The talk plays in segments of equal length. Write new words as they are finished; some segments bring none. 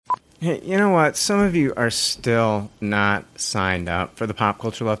Hey, you know what? Some of you are still not signed up for the Pop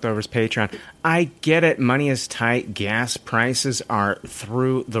Culture Leftovers Patreon. I get it. Money is tight. Gas prices are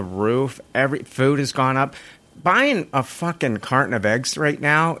through the roof. Every food has gone up. Buying a fucking carton of eggs right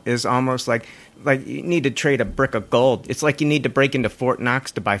now is almost like you need to trade a brick of gold. It's like you need to break into Fort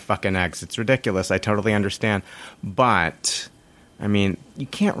Knox to buy fucking eggs. It's ridiculous. I totally understand. But, I mean, you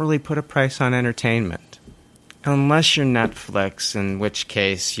can't really put a price on entertainment. Unless you're Netflix, in which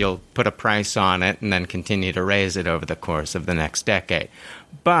case you'll put a price on it and then continue to raise it over the course of the next decade.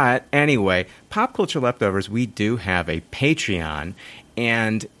 But anyway, Pop Culture Leftovers, we do have a Patreon,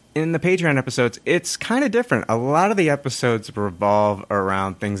 and in the Patreon episodes, it's kind of different. A lot of the episodes revolve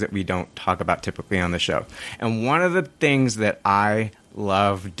around things that we don't talk about typically on the show. And one of the things that I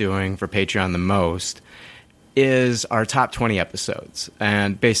love doing for Patreon the most is our top 20 episodes.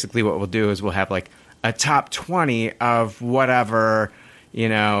 And basically what we'll do is we'll have like a top 20 of whatever,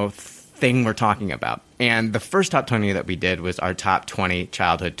 thing we're talking about. And the first top 20 that we did was our top 20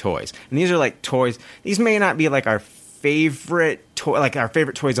 childhood toys. And these are like toys. These may not be like our favorite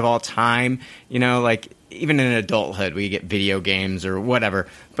toys of all time, like even in adulthood we get video games or whatever,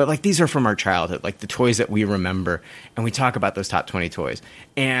 but like these are from our childhood, like the toys that we remember, and we talk about those top 20 toys.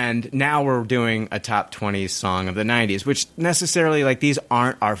 And now we're doing a top 20 song of the 90s, which necessarily, like, these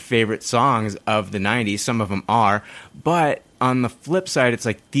aren't our favorite songs of the 90s. Some of them are, but on the flip side, it's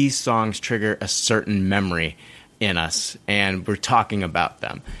like these songs trigger a certain memory in us, and we're talking about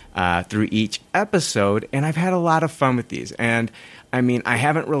them through each episode, and I've had a lot of fun with these. And I mean, I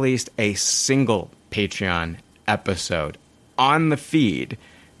haven't released a single Patreon episode on the feed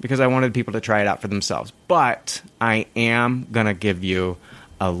because I wanted people to try it out for themselves, but I am gonna give you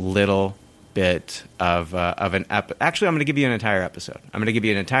a little bit of an actually I'm gonna give you an entire episode. I'm gonna give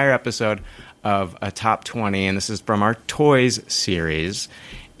you an entire episode of a top 20, and this is from our Toys series.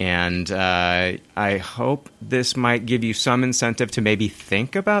 And I hope this might give you some incentive to maybe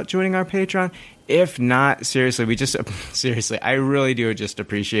think about joining our Patreon. If not, seriously, I really do just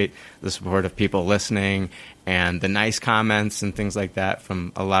appreciate the support of people listening and the nice comments and things like that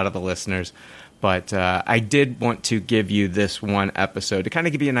from a lot of the listeners. But I did want to give you this one episode to kind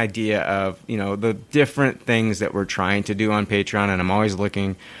of give you an idea of, the different things that we're trying to do on Patreon. And I'm always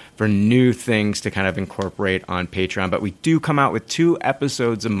looking for new things to kind of incorporate on Patreon. But we do come out with 2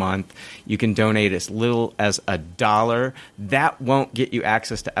 episodes a month. You can donate as little as $1. That won't get you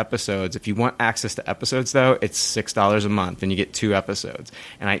access to episodes. If you want access to episodes, though, it's $6 a month, and you get 2 episodes.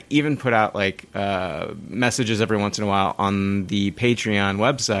 And I even put out messages every once in a while on the Patreon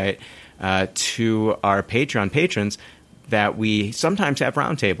website to our Patreon patrons that we sometimes have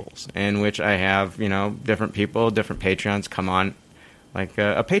roundtables in which I have, different people, different Patreons come on like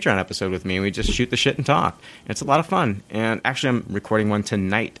a Patreon episode with me, and we just shoot the shit and talk. And it's a lot of fun. And actually, I'm recording one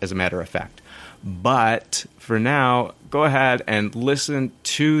tonight, as a matter of fact. But for now, go ahead and listen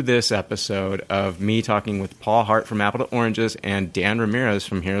to this episode of me talking with Paul Hart from Apple to Oranges and Dan Ramirez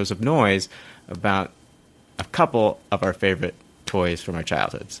from Heroes of Noise about a couple of our favorite toys from our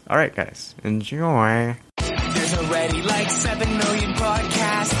childhoods. All right, guys, enjoy. There's already like 7 million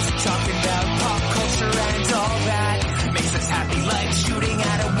podcasts talking about pop culture and all that. Makes us happy like shooting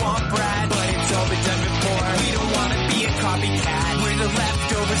at a womp rat. But it's all been done before. We don't want to be a copycat. We're the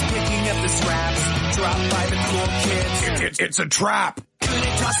leftovers picking up the scraps dropped by the cool kids. It's a trap. Good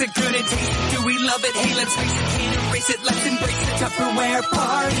at toss it, good at taste it. Do we love it? Hey, let's face it, can't erase it. Let's embrace the Tupperware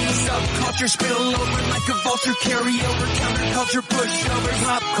party. Subculture spill over like a vulture. Carry over counterculture, pushover,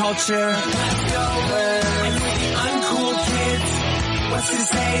 pop culture leftovers. And we're the uncool kids. What's to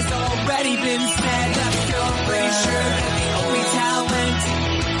say has already been said. Leftovers. Pretty sure that the only talent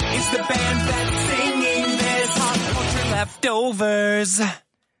is the band that's singing this. Pop culture leftovers.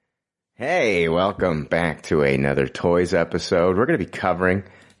 Hey, welcome back to another Toys episode. We're going to be covering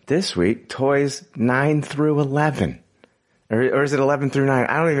this week Toys 9 through 11. Or is it 11 through 9?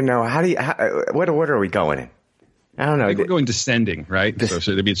 I don't even know. What order are we going in? I don't know. I think we're going descending, right? So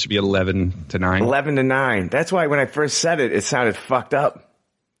it should be 11 to 9. 11 to 9. That's why when I first said it, it sounded fucked up.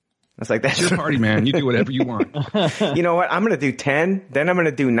 I was like, that's your party, man. You do whatever you want. You know what? I'm going to do 10, then I'm going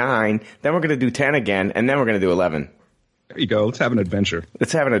to do 9, then we're going to do 10 again, and then we're going to do 11. There you go. Let's have an adventure.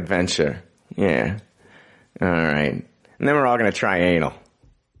 Let's have an adventure. Yeah. All right. And then we're all going to try anal.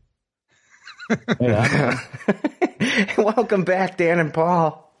 Yeah. Welcome back, Dan and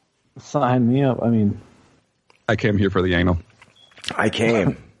Paul. Sign me up. I mean, I came here for the anal. I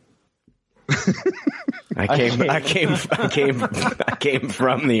came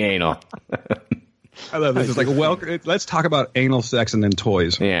from the anal. I love this. It's like, well, let's talk about anal sex and then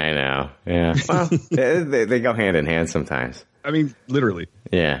toys. Yeah, I know. Yeah. Well, they go hand in hand sometimes. I mean, literally.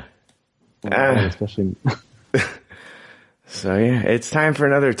 Yeah. Especially. So yeah, it's time for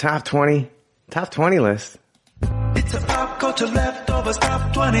another top 20 list. It's a pop culture leftovers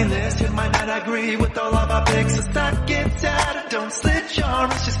top 20 list. You might not agree with all of our picks, so stop, get out, don't slit your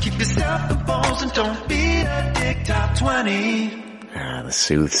wrist. Just keep yourself composed and don't be a dick. Top 20. The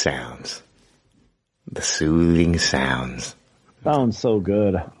soothe sounds. The soothing sounds. Sounds so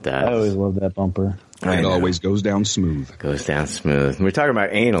good. Does. I always love that bumper. It always goes down smooth. Goes down smooth. We're talking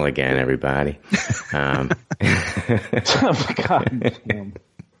about anal again, everybody. Oh my God. Damn.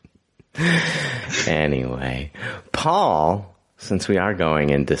 Anyway, Paul, since we are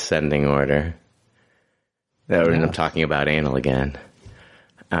going in descending order, that we're talking about anal again.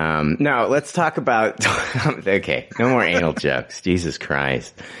 Now, let's talk about... Okay, no more anal jokes. Jesus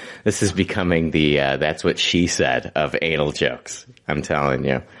Christ. This is becoming the that's what she said of anal jokes. I'm telling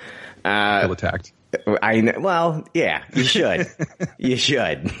you. Feel attacked. I know. Well, yeah, you should. You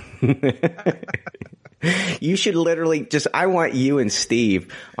should. You should literally I want you and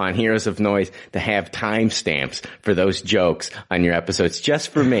Steve on Heroes of Noise to have timestamps for those jokes on your episodes just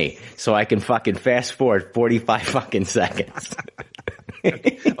for me, so I can fucking fast forward 45 fucking seconds.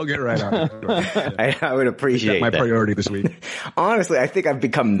 I'll get right on it. I would appreciate my that. priority this week. Honestly, I think I've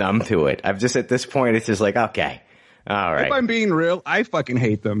become numb to it. I've just, at this point, it's just like, okay. All right. If I'm being real, I fucking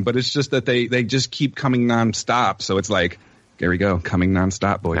hate them, but it's just that they just keep coming nonstop. So it's like, there we go, coming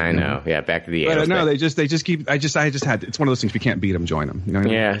nonstop, boy. I know. Yeah, back to the But anal no, thing. they just keep. I just had. It's one of those things. We can't beat them, join them. You know what I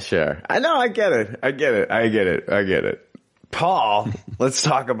mean? Yeah, sure. I know. I get it. Paul, let's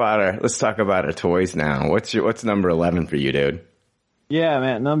talk about our toys now. What's number 11 for you, dude? Yeah,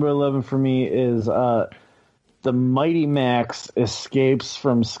 man. Number 11 for me is the Mighty Max Escapes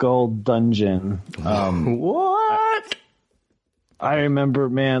from Skull Dungeon. What? I remember,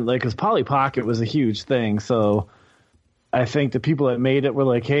 man, like, because Polly Pocket was a huge thing, so I think the people that made it were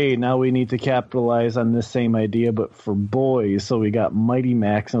like, hey, now we need to capitalize on this same idea, but for boys. So we got Mighty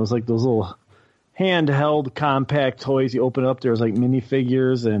Max, and it was like those little handheld, compact toys. You open up, there was like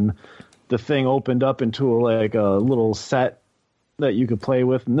minifigures, and the thing opened up into like a little set that you could play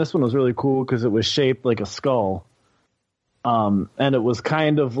with. And this one was really cool because it was shaped like a skull. And it was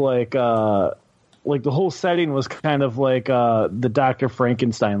kind of like the whole setting was kind of like the Dr.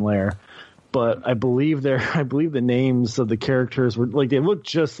 Frankenstein lair. But I believe the names of the characters were like, they looked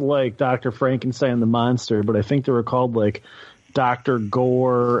just like Dr. Frankenstein and the monster, but I think they were called like Dr.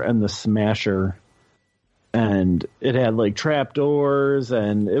 Gore and the Smasher. And it had like trapdoors,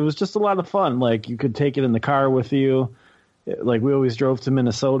 and it was just a lot of fun. Like, you could take it in the car with you. Like, we always drove to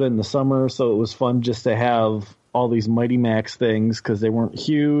Minnesota in the summer, so it was fun just to have all these Mighty Max things because they weren't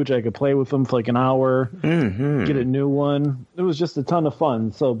huge. I could play with them for like an hour, get a new one. It was just a ton of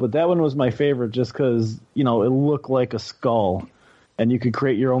fun. So, but that one was my favorite just because, you know, it looked like a skull, and you could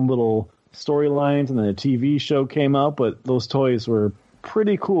create your own little storylines, and then a TV show came out. But those toys were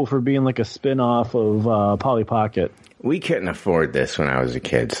pretty cool for being like a spin-off of Polly Pocket. We couldn't afford this when I was a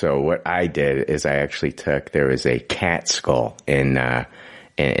kid, so what I did is I actually there was a cat skull and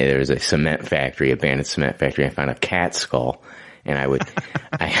there was a cement factory, abandoned cement factory. I found a cat skull, and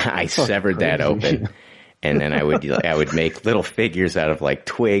I severed that open, and then I would make little figures out of like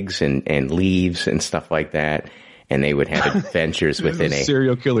twigs and leaves and stuff like that, and they would have adventures within a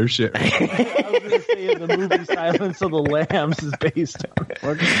serial killer shit. I was going to say the movie Silence of the Lambs is based on it.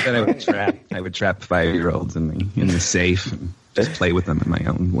 Then I would trap 5-year-olds in the safe and just play with them in my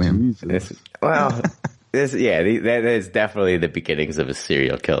own whim. That is definitely the beginnings of a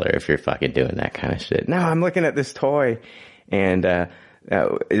serial killer if you're fucking doing that kind of shit. Now I'm looking at this toy, and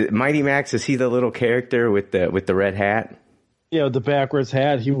Mighty Max, is he the little character with the red hat? Yeah, with the backwards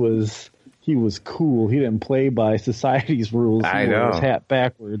hat. He was cool. He didn't play by society's rules. I know. Wore his hat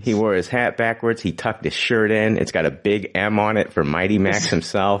backwards. He wore his hat backwards. He tucked his shirt in. It's got a big M on it for Mighty Max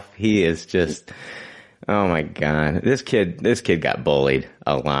himself. He is just, oh my God. This kid got bullied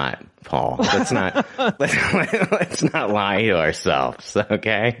a lot, Paul. Let's not lie to ourselves,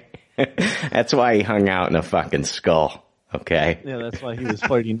 okay? That's why he hung out in a fucking skull, okay? Yeah, that's why he was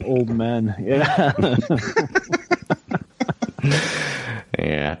fighting old men. Yeah.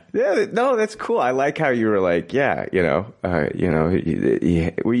 Yeah. No, that's cool. I like how you were like, yeah, you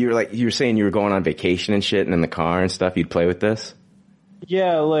were saying you were going on vacation and shit, and in the car and stuff, you'd play with this?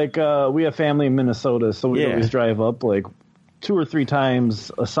 Yeah, like, we have family in Minnesota, so we'd always drive up like 2 or 3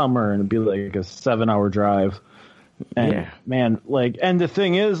 times a summer, and it'd be like a 7-hour drive. And man, like, and the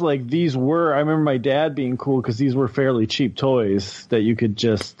thing is, like, I remember my dad being cool because these were fairly cheap toys that you could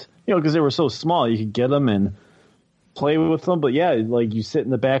just, because they were so small, you could get them, and play with them. But yeah, like you sit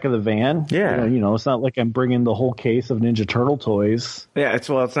in the back of the van. Yeah. It's not like I'm bringing the whole case of Ninja Turtle toys. Yeah, it's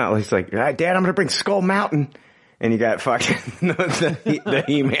not like it's like, Dad, I'm gonna bring Skull Mountain, and you got fucking the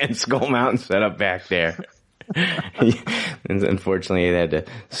He-Man Skull Mountain set up back there. And unfortunately, they had to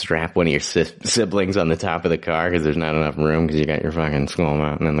strap one of your siblings on the top of the car because there's not enough room because you got your fucking Skull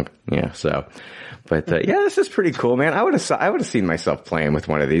Mountain But this is pretty cool, man. I would have seen myself playing with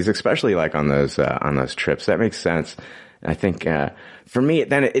one of these, especially like on those trips. That makes sense. I think for me,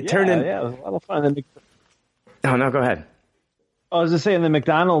 then it turned in. Yeah, it was a lot of fun. Oh no, go ahead. I was just saying the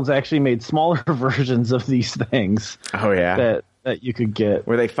McDonald's actually made smaller versions of these things. Oh yeah, that you could get.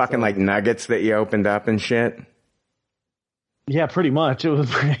 Were they fucking like nuggets that you opened up and shit? Yeah, pretty much. It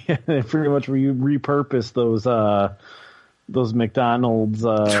was pretty much where you repurposed those McDonald's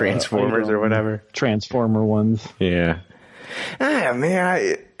Transformers or whatever. Transformer ones. Yeah.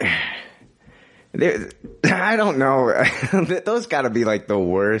 Man, I don't know. Those got to be like the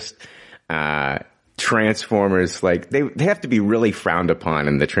worst Transformers. Like they have to be really frowned upon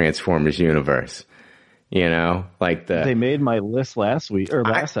in the Transformers universe. Like they made my list last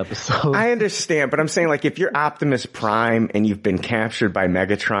episode. I understand, but I'm saying like if you're Optimus Prime and you've been captured by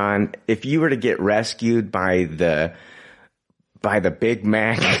Megatron, if you were to get rescued by the Big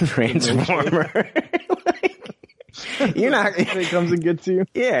Mac Transformer, you're not. It comes and gets you.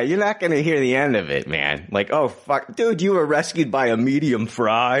 Yeah, you're not going to hear the end of it, man. Like, oh fuck, dude, you were rescued by a medium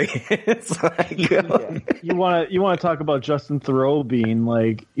fry. It's like you want to talk about Justin Theroux being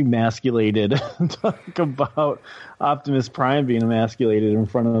like emasculated. Talk about Optimus Prime being emasculated in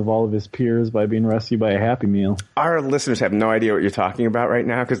front of all of his peers by being rescued by a Happy Meal. Our listeners have no idea what you're talking about right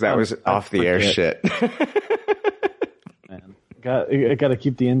now because that was off the air shit. I got to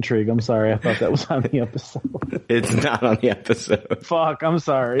keep the intrigue. I'm sorry. I thought that was on the episode. It's not on the episode. Fuck. I'm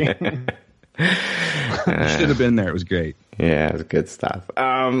sorry. You should have been there. It was great. Yeah, it was good stuff.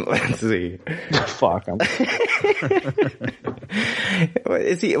 Let's see. Fuck.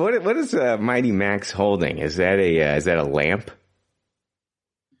 What is Mighty Max holding? Is that a lamp?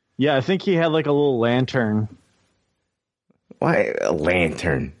 Yeah, I think he had like a little lantern. Why a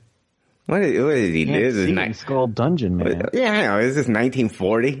lantern? What did he do? This is Skull Dungeon, man. Yeah, I know. Is this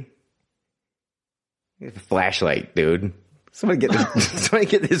 1940? It's a flashlight, dude. Somebody get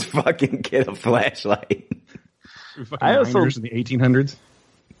this fucking kid a flashlight. I also in the 1800s.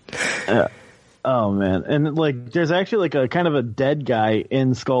 Oh man, and like, there's actually like a kind of a dead guy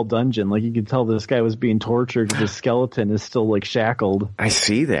in Skull Dungeon. Like you can tell this guy was being tortured because his skeleton is still like shackled. I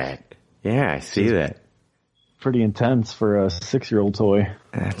see that. Yeah, I see that. Pretty intense for a 6-year-old toy.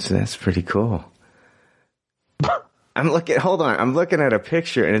 That's pretty cool. I'm looking at a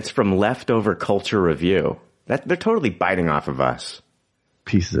picture and it's from Leftover Culture Review. They're totally biting off of us.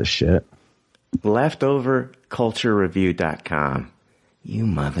 Pieces of shit. LeftoverCultureReview.com. You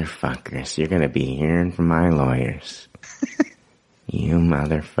motherfuckers. You're going to be hearing from my lawyers. You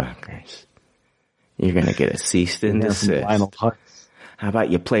motherfuckers. You're going to get a cease and desist. How about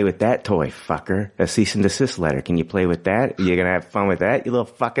you play with that toy, fucker? A cease and desist letter. Can you play with that? You're going to have fun with that? You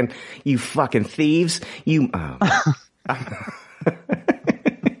fucking thieves?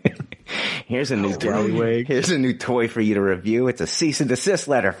 Here's a new toy. Here's a new toy for you to review. It's a cease and desist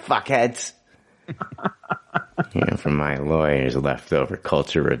letter, fuckheads. Hearing from my lawyers, Leftover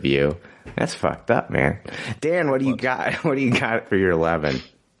Culture Review. That's fucked up, man. Dan, what do you got? What do you got for your 11?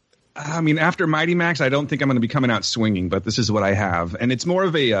 I mean, after Mighty Max, I don't think I'm going to be coming out swinging, but this is what I have. And it's more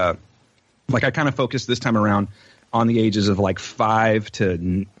of a, like I kind of focused this time around on the ages of like 5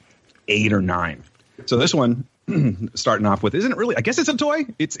 to 8 or 9. So this one, starting off with, isn't it really, I guess it's a toy.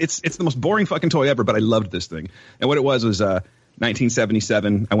 It's the most boring fucking toy ever, but I loved this thing. And what it was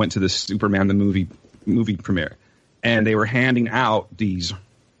 1977, I went to the Superman, the movie premiere, and they were handing out these.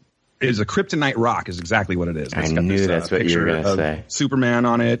 It is a kryptonite rock, is exactly what it is. I knew that's what you were going to say. Superman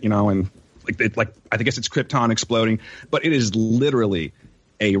on it, and I guess it's Krypton exploding, but it is literally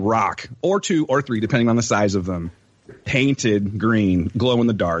a rock, or 2 or 3, depending on the size of them, painted green, glow in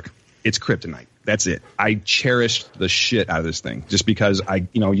the dark. It's kryptonite. That's it. I cherished the shit out of this thing just because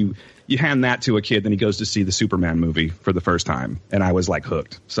you hand that to a kid, then he goes to see the Superman movie for the first time, and I was like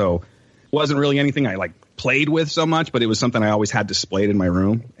hooked. So it wasn't really anything I like played with so much, but it was something I always had displayed in my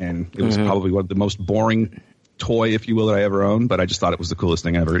room, and it was probably one of the most boring toy, if you will, that I ever owned, but I just thought it was the coolest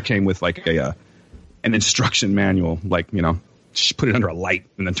thing ever. It came with like an instruction manual, like, just put it under a light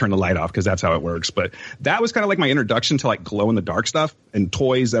and then turn the light off because that's how it works. But that was kind of like my introduction to like glow in the dark stuff and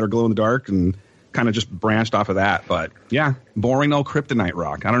toys that are glow in the dark, and kind of just branched off of that. But yeah, boring old kryptonite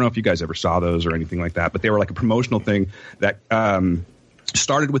rock. I don't know if you guys ever saw those or anything like that, but they were like a promotional thing that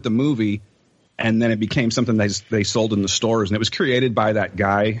started with the movie. And then it became something they sold in the stores, and it was created by that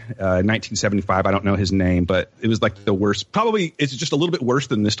guy in 1975. I don't know his name, but it was like the worst. Probably it's just a little bit worse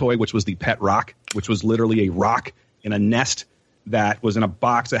than this toy, which was the Pet Rock, which was literally a rock in a nest that was in a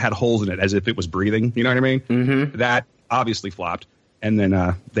box that had holes in it as if it was breathing. You know what I mean? Mm-hmm. That obviously flopped. And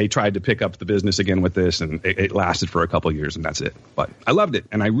then they tried to pick up the business again with this, and it lasted for a couple of years, and that's it. But I loved it,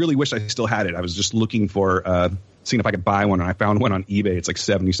 and I really wish I still had it. I was just looking for seeing if I could buy one, and I found one on eBay. It's like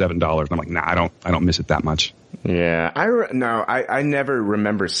 $77, and I'm like, nah, I don't miss it that much. Yeah, I never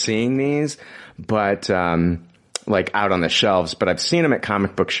remember seeing these, but like out on the shelves. But I've seen them at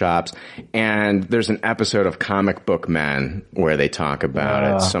comic book shops, and there's an episode of Comic Book Men where they talk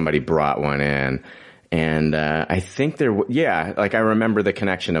about it. Somebody brought one in. And I think like I remember the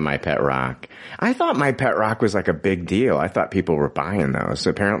connection to My Pet Rock. I thought My Pet Rock was like a big deal. I thought people were buying those.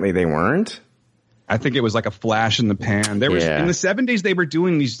 Apparently they weren't. I think it was like a flash in the pan. There was in the 70s they were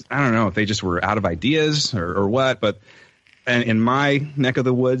doing these. I don't know if they just were out of ideas or what. But in my neck of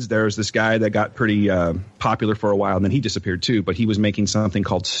the woods, there was this guy that got pretty popular for a while, and then he disappeared too. But he was making something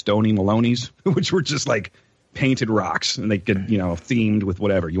called Stony Maloney's, which were just like painted rocks, and they could, themed with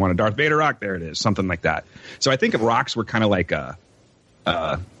whatever. You want a Darth Vader rock? There it is. Something like that. So I think rocks were kind of like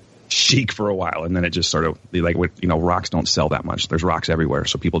chic for a while, and then it just sort of rocks don't sell that much. There's rocks everywhere,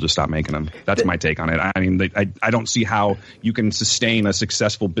 so people just stop making them. That's my take on it. I mean, I don't see how you can sustain a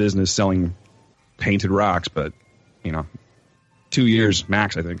successful business selling painted rocks, but 2 years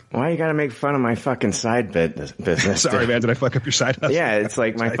max, I think. Why you gotta make fun of my fucking side business? Sorry, man. Did I fuck up your side hustle? Yeah, it's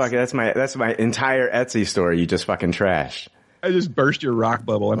like that's my entire Etsy store. You just fucking trashed. I just burst your rock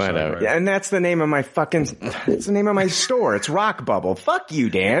bubble. I'm sorry. Yeah, and that's the name of my it's the name of my store. It's Rock Bubble. Fuck you,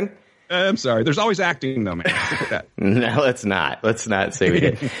 Dan. I'm sorry. There's always acting though, man. Look at that. No, let's not. Let's not say we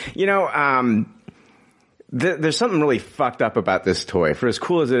did. There's something really fucked up about this toy. For as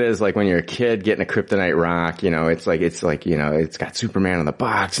cool as it is, like when you're a kid getting a kryptonite rock, it's got Superman in the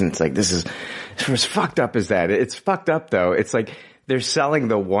box, and it's like, for as fucked up as that. It's fucked up though. It's like they're selling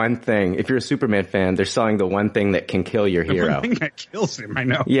the one thing. If you're a Superman fan, they're selling the one thing that can kill your hero. The one thing that kills him, I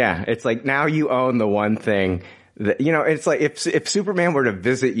know. Yeah, it's like now you own the one thing that, it's like if Superman were to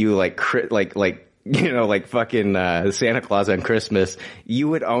visit you like fucking Santa Claus on Christmas, you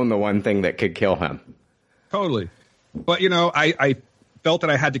would own the one thing that could kill him. Totally. But, I felt that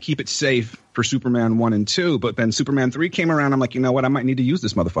I had to keep it safe for Superman 1 and 2, but then Superman 3 came around. I'm like, you know what? I might need to use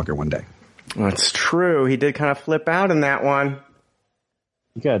this motherfucker one day. That's true. He did kind of flip out in that one.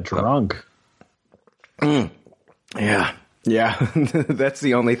 He got drunk. Yeah. Yeah. That's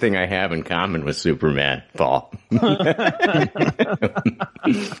the only thing I have in common with Superman, Paul.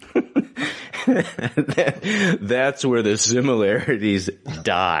 That's where the similarities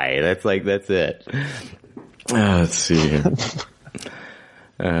die. That's it. Let's see.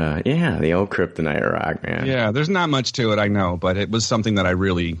 The old kryptonite rock, man. Yeah, there's not much to it, I know, but it was something that I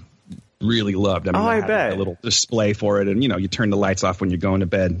really, really loved. I mean, I had bet. A little display for it, and you turn the lights off when you're going to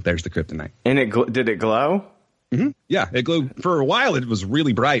bed. There's the kryptonite. And did it glow? Mm-hmm. Yeah, it glowed for a while. It was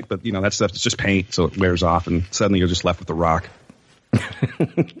really bright, but that stuff is just paint, so it wears off, and suddenly you're just left with the rock.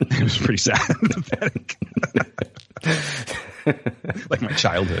 It was pretty sad and pathetic. Like my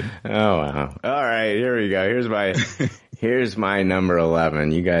childhood. Oh wow. All right, here we go. Here's my number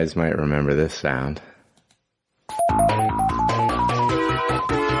 11. You guys might remember this sound.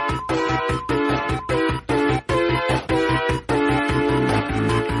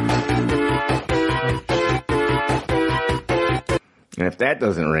 And if that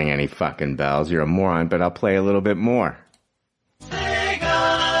doesn't ring any fucking bells, you're a moron, but I'll play a little bit more.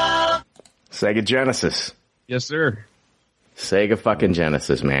 Sega Genesis. Yes, sir. Sega fucking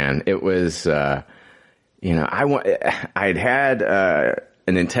Genesis, man. It was, I'd had a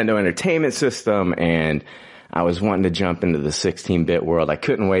Nintendo Entertainment System, and I was wanting to jump into the 16-bit world. I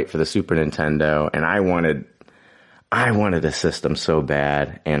couldn't wait for the Super Nintendo, and I wanted a system so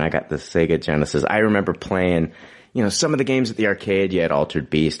bad, and I got the Sega Genesis. I remember playing, some of the games at the arcade. You had Altered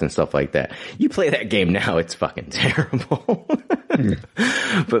Beast and stuff like that. You play that game now, it's fucking terrible.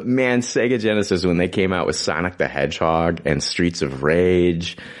 But man, Sega Genesis, when they came out with Sonic the Hedgehog and Streets of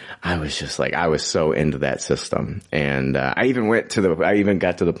Rage, I was so into that system. And I even got to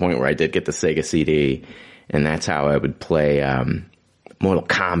the point where I did get the Sega CD, and that's how I would play Mortal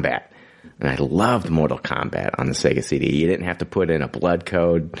Kombat. And I loved Mortal Kombat on the Sega CD. You didn't have to put in a blood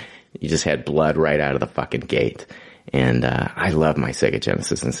code. You just had blood right out of the fucking gate. And I love my Sega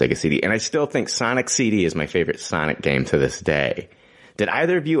Genesis and Sega CD. And I still think Sonic CD is my favorite Sonic game to this day. Did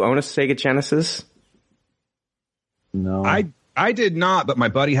either of you own a Sega Genesis? No. I did not, but my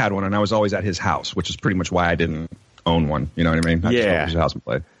buddy had one, and I was always at his house, which is pretty much why I didn't own one. You know what I mean? I just went to his house and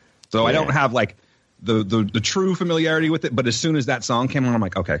played. So I don't have like the true familiarity with it, but as soon as that song came on, I'm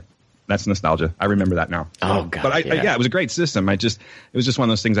like, okay, that's nostalgia. I remember that now. Oh god! But it was a great system. It was just one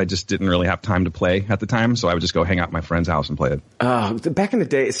of those things I just didn't really have time to play at the time, so I would just go hang out at my friend's house and play it. Back in the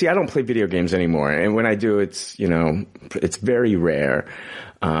day, see, I don't play video games anymore, and when I do, it's very rare.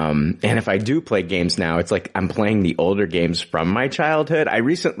 And if I do play games now, it's like I'm playing the older games from my childhood. I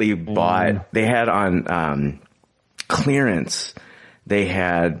recently bought. They had on clearance. They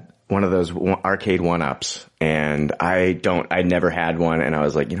had one of those arcade 1-ups, and I never had one, and I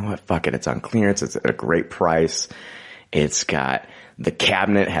was like, you know what, fuck it, it's on clearance, it's at a great price, it's got, the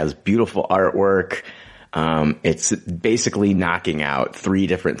cabinet has beautiful artwork, it's basically knocking out 3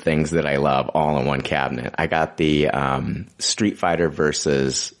 different things that I love all in one cabinet. I got the, Street Fighter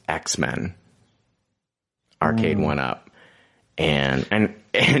versus X-Men arcade 1-up. And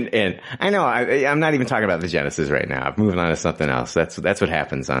I know I'm not even talking about the Genesis right now. I'm moving on to something else. That's what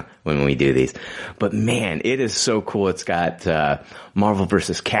happens when we do these. But man, it is so cool. It's got Marvel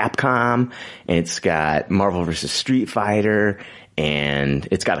vs. Capcom, and it's got Marvel vs. Street Fighter, and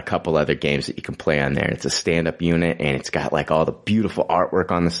it's got a couple other games that you can play on there. It's a stand-up unit, and it's got like all the beautiful artwork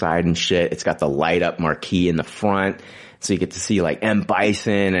on the side and shit. It's got the light-up marquee in the front. So you get to see like M.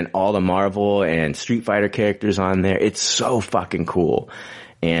 Bison and all the Marvel and Street Fighter characters on there. It's so fucking cool.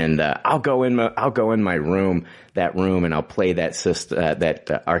 And I'll go in my room, and I'll play that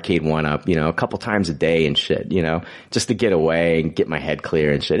arcade 1-up, a couple times a day and shit, just to get away and get my head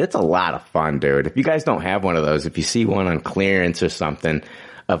clear and shit. It's a lot of fun, dude. If you guys don't have one of those, if you see one on clearance or something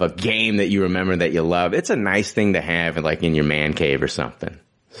of a game that you remember that you love, it's a nice thing to have in your man cave or something.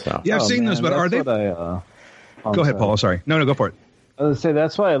 So yeah, I've seen those, but are they? Go ahead, Paul. Sorry. No, go for it. I was gonna say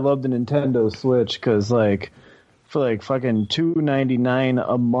that's why I love the Nintendo Switch, because for fucking $2.99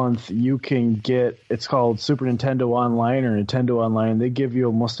 a month, you can get, it's called Super Nintendo Online or Nintendo Online. They give you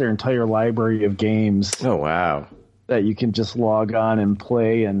almost their entire library of games. Oh wow! That you can just log on and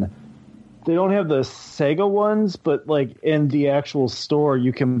play, and they don't have the Sega ones, but in the actual store,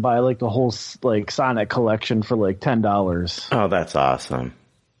 you can buy the whole Sonic collection for $10. Oh, that's awesome.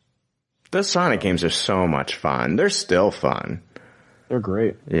 Those Sonic games are so much fun. They're still fun. They're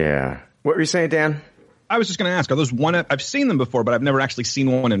great. Yeah. What were you saying, Dan? I was just going to ask, are those I've seen them before, but I've never actually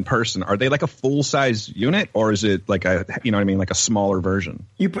seen one in person. Are they like a full-size unit, or is it like a smaller version?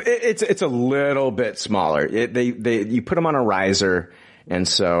 It's a little bit smaller. You put them on a riser, and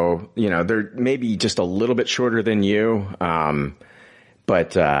so, they're maybe just a little bit shorter than you.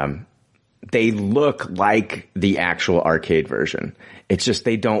 But they look like the actual arcade version. It's just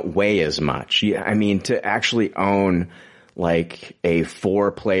they don't weigh as much. To actually own a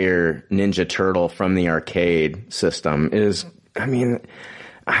 4-player Ninja Turtle from the arcade system is,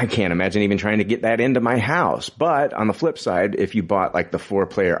 I can't imagine even trying to get that into my house. But on the flip side, if you bought the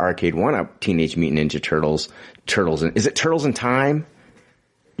 4-player arcade 1-up Teenage Mutant Ninja Turtles, is it Turtles in Time?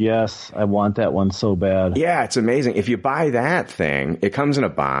 Yes, I want that one so bad. Yeah, it's amazing. If you buy that thing, it comes in a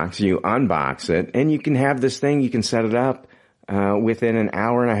box, you unbox it, and you can have this thing, you can set it up within an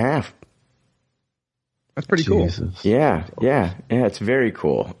hour and a half. That's pretty cool. Yeah, it's very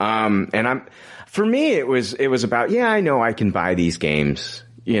cool. For me, it was about, I know I can buy these games,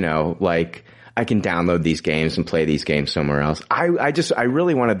 I can download these games and play these games somewhere else. I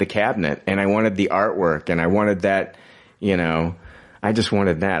really wanted the cabinet, and I wanted the artwork, and I wanted that, I just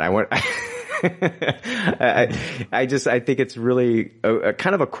wanted that. I think it's really a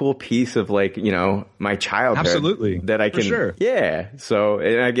kind of a cool piece of my childhood. Absolutely. That I can, for sure. Yeah. So,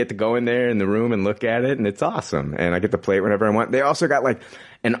 and I get to go in there in the room and look at it, and it's awesome. And I get to play it whenever I want. They also got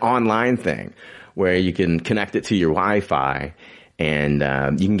an online thing where you can connect it to your Wi-Fi,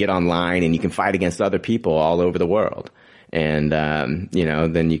 and you can get online and you can fight against other people all over the world. And, then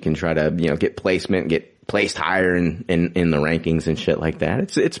you can try to, get placement, get placed higher in the rankings and shit like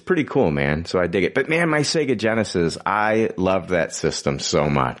that. It's pretty cool, man. So I dig it. But man, my Sega Genesis, I loved that system so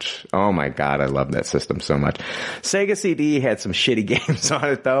much. Oh my God, I love that system so much. Sega CD had some shitty games on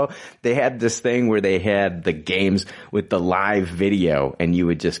it though. They had this thing where they had the games with the live video, and you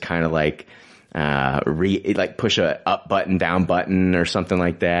would just kind of push a up button, down button or something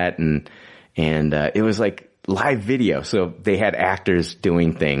like that. And it was live video. So they had actors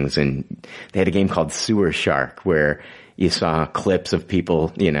doing things, and they had a game called Sewer Shark where you saw clips of people,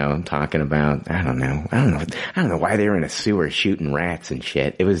 talking about, I don't know why they were in a sewer shooting rats and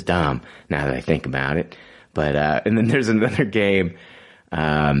shit. It was dumb now that I think about it. But, and then there's another game,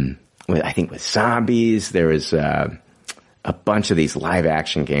 I think with zombies. There was, a bunch of these live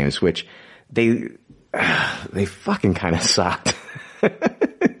action games, which they fucking kind of sucked.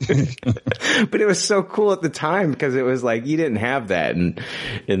 But it was so cool at the time because it was like you didn't have that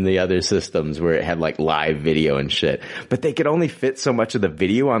in the other systems where it had like live video and shit. But they could only fit so much of the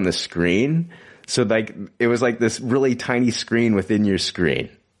video on the screen. So like it was like this really tiny screen within your screen.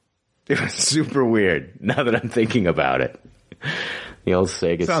 It was super weird now that I'm thinking about it. The old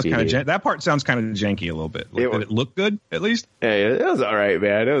Sega sounds CD. kind of that part sounds kind of janky a little bit. Like, did it look good at least? Yeah, it was all right,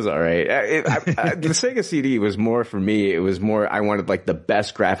 man. It was all right. The Sega CD was more for me. It was more I wanted like the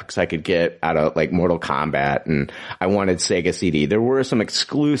best graphics I could get out of like Mortal Kombat, and I wanted Sega CD. There were some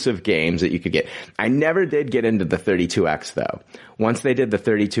exclusive games that you could get. I never did get into the 32X though. Once they did the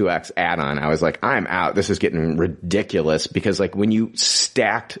 32X add-on, I was like, I'm out. This is getting ridiculous because like when you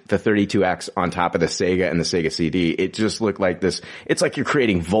stacked the 32X on top of the Sega and the Sega CD, it just looked like this. It's like you're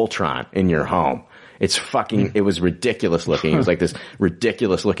creating Voltron in your home. It's fucking, it was ridiculous looking. It was like this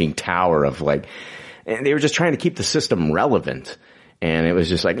ridiculous looking tower of like, and they were just trying to keep the system relevant. And it was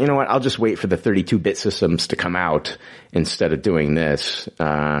just like, you know what? I'll just wait for the 32-bit systems to come out instead of doing this,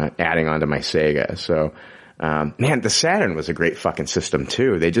 adding onto my Sega. So, man, the Saturn was a great fucking system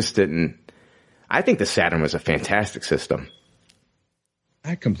too. They just didn't, I think the Saturn was a fantastic system.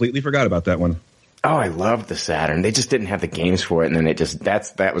 I completely forgot about that one. Oh, I loved the Saturn. They just didn't have the games for it. And then it just,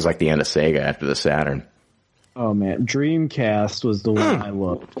 that was like the end of Sega after the Saturn. Oh man, Dreamcast was the one I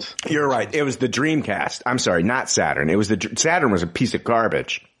loved. You're right. It was the Dreamcast. I'm sorry, not Saturn. It was Saturn was a piece of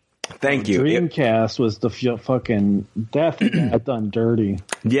garbage. Thank you. Dreamcast was the fucking death got done dirty.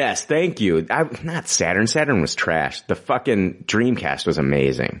 Yes, thank you. Not Saturn. Saturn was trash. The fucking Dreamcast was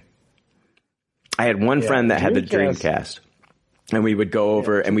amazing. I had one friend that had the Dreamcast. And we would go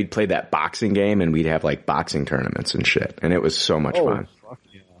over and we'd play that boxing game and we'd have like boxing tournaments and shit. And it was so much fun. Fuck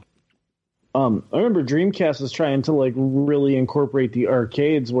yeah. I remember Dreamcast was trying to like really incorporate the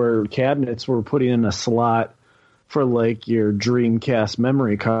arcades where cabinets were putting in a slot for like your Dreamcast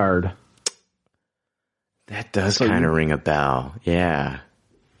memory card. That does kind of ring a bell. Yeah.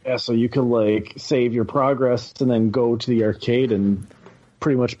 Yeah, so you could like save your progress and then go to the arcade and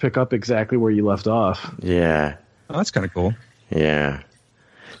pretty much pick up exactly where you left off. Yeah. Oh, that's kind of cool. Yeah.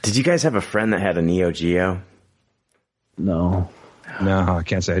 Did you guys have a friend that had a Neo Geo? No. No, I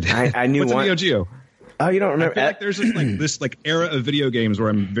can't say I did. I knew What's one. a Neo Geo? Oh, you don't remember? I feel like there's this era of video games where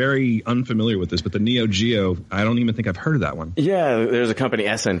I'm very unfamiliar with this, but the Neo Geo, I don't even think I've heard of that one. Yeah, there's a company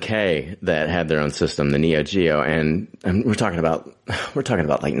SNK that had their own system, the Neo Geo, and we're talking about like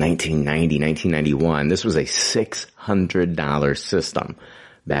 1990, 1991. This was a $600 system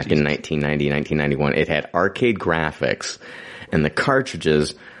back in 1990, 1991. It had arcade graphics, and the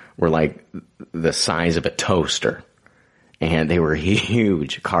cartridges were like the size of a toaster. And they were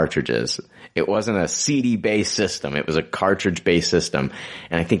huge cartridges. It wasn't a CD-based system. It was a cartridge-based system.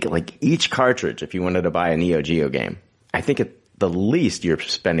 And I think like each cartridge, if you wanted to buy a Neo Geo game, I think at the least you're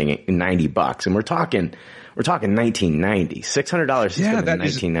spending $90. And we're talking 1990, $600 system in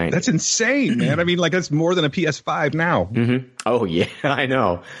 1990. That's insane, man. I mean, like that's more than a PS5 now. Mm-hmm. Oh yeah, I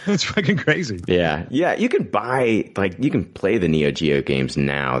know. That's fucking crazy. Yeah. You can you can play the Neo Geo games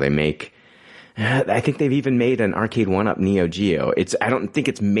now. I think they've even made an Arcade 1-Up Neo Geo. I don't think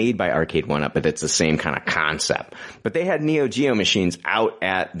it's made by Arcade 1-Up, but it's the same kind of concept. But they had Neo Geo machines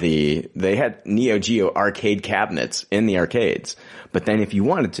they had Neo Geo arcade cabinets in the arcades. But then if you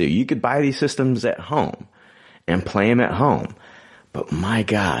wanted to, you could buy these systems at home and play them at home. But my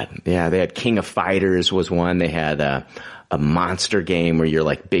God, yeah, they had King of Fighters was one. They had a monster game where you're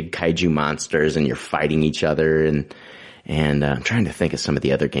like big kaiju monsters and you're fighting each other and I'm trying to think of some of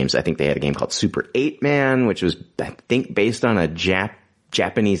the other games. I think they had a game called Super 8-Man, which was, I think, based on a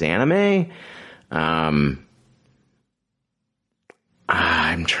Japanese anime. I'm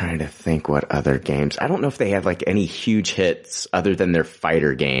trying to think what other games. I don't know if they had like any huge hits other than their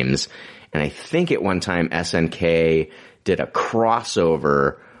fighter games. And I think at one time SNK did a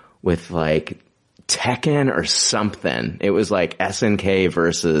crossover with like Tekken or something. It was like SNK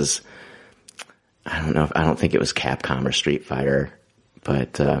versus... I don't think it was Capcom or Street Fighter,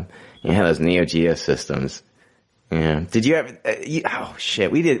 but, yeah, those Neo Geo systems. Yeah. Did you have, oh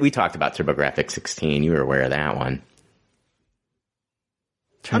shit, we talked about TurboGrafx 16. You were aware of that one.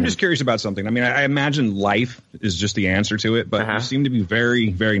 I'm just curious about something. I mean, I imagine life is just the answer to it, but you seem to be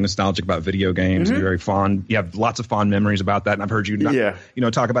very, very nostalgic about video games. Mm-hmm. You're very fond. You have lots of fond memories about that. And I've heard you,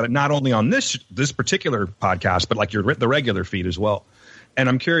 talk about it not only on this particular podcast, but like the regular feed as well. And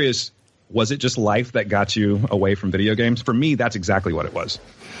I'm curious, was it just life that got you away from video games? For me, that's exactly what it was.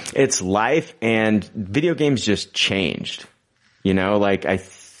 It's life, and video games just changed. You know, like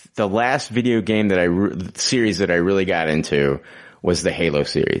the last video game series that I really got into was the Halo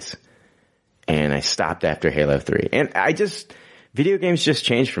series. And I stopped after Halo 3. And Video games just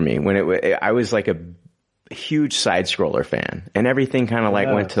changed for me when I was like a huge side scroller fan, and everything kind of like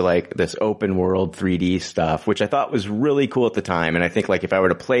went to like this open world 3D stuff, which I thought was really cool at the time. And I think like if I were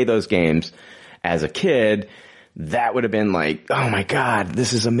to play those games as a kid, that would have been like, oh my God,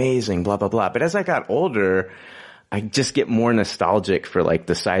 this is amazing, blah, blah, blah. But as I got older, I just get more nostalgic for like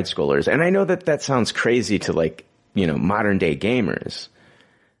the side scrollers. And I know that that sounds crazy to like, you know, modern day gamers.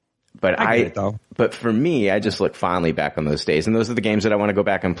 But but for me, I just look fondly back on those days. And those are the games that I want to go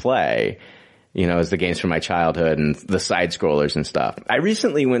back and play, you know, as the games from my childhood and the side scrollers and stuff. I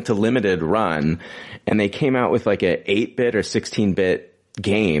recently went to Limited Run, and they came out with like a 8-bit or 16-bit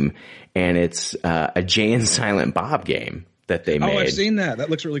game, and it's a Jay and Silent Bob game that they made. Oh, I've seen that. That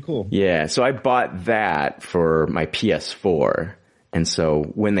looks really cool. Yeah, so I bought that for my PS4. And so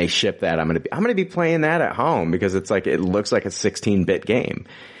when they ship that, I'm gonna be playing that at home because it's like, it looks like a 16-bit game.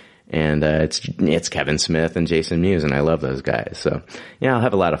 And it's Kevin Smith and Jason Mewes, and I love those guys. So yeah, I'll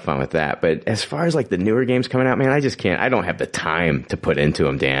have a lot of fun with that. But as far as like the newer games coming out, man, I just can't. I don't have the time to put into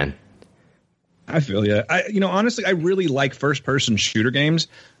them, Dan. I feel you. Honestly, I really like first-person shooter games,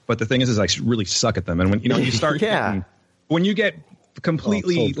 but the thing is I really suck at them. And when you start, when you get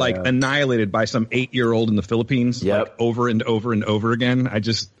completely annihilated by some 8-year-old in the Philippines, like, over and over and over again,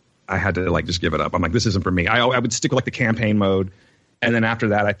 I had to like just give it up. I'm like, this isn't for me. I would stick with like the campaign mode. And then after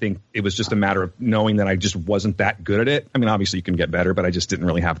that, I think it was just a matter of knowing that I just wasn't that good at it. I mean, obviously you can get better, but I just didn't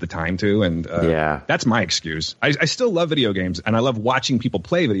really have the time to. And that's my excuse. I still love video games, and I love watching people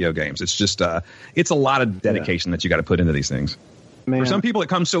play video games. It's just it's a lot of dedication that you got to put into these things. Man. For some people, it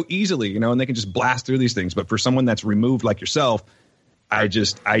comes so easily, and they can just blast through these things. But for someone that's removed like yourself, I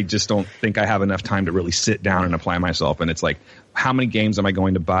just don't think I have enough time to really sit down and apply myself. And it's like, how many games am I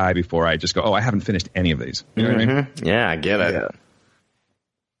going to buy before I just go, oh, I haven't finished any of these? You know what I mean? Yeah, I get it. Yeah.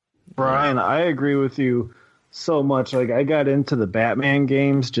 Brian, I agree with you so much. Like, I got into the Batman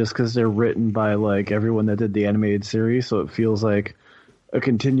games just because they're written by like everyone that did the animated series, so it feels like a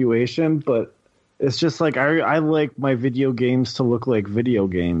continuation. But it's just like I like my video games to look like video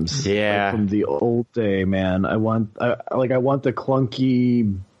games. Yeah, like from the old day, man. I want the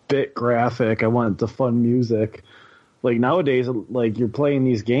clunky bit graphic. I want the fun music. Like nowadays, like you're playing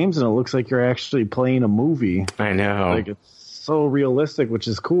these games and it looks like you're actually playing a movie. I know. Like it's so realistic, which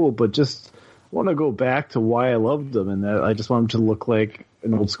is cool, but just want to go back to why I loved them, and that I just want them to look like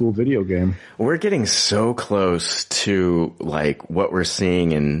an old school video game. We're getting so close to like what we're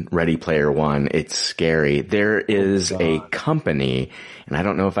seeing in Ready Player One. It's scary. There is a company, and I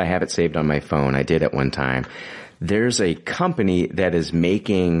don't know if I have it saved on my phone. I did at one time. There's a company that is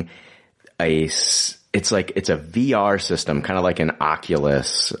making it's a VR system, kind of like an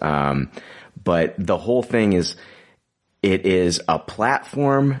Oculus. But the whole thing is, it is a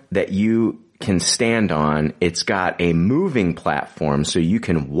platform that you can stand on. It's got a moving platform so you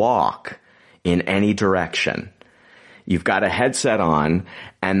can walk in any direction. You've got a headset on,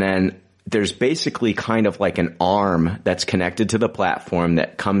 and then there's basically kind of like an arm that's connected to the platform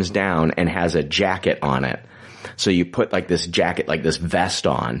that comes down and has a jacket on it. So you put like this jacket, like this vest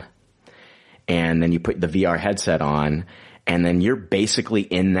on, and then you put the VR headset on, and then you're basically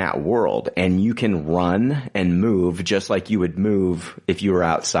in that world, and you can run and move just like you would move if you were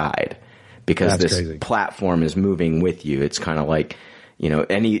outside, because that's this crazy. Platform is moving with you. It's kind of like,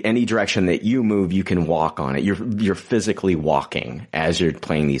 any direction that you move, you can walk on it. You're physically walking as you're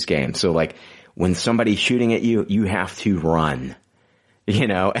playing these games. So like when somebody's shooting at you, you have to run.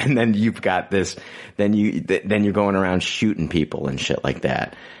 And then you've got this, then you're going around shooting people and shit like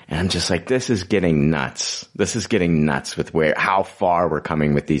that. And I'm just like, this is getting nuts. This is getting nuts with how far we're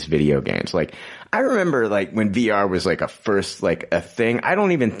coming with these video games. Like, I remember like when VR was like a thing. I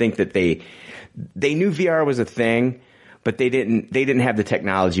don't even think that they knew VR was a thing, but they didn't have the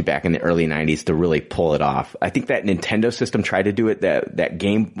technology back in the early 90s to really pull it off. I think that Nintendo system tried to do it. That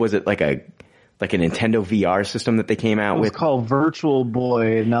game, was it like a Nintendo VR system that they came out with? It's called Virtual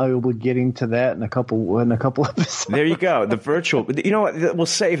Boy. Now you'll be getting to that in a couple episodes. There you go. The virtual. You know what? We'll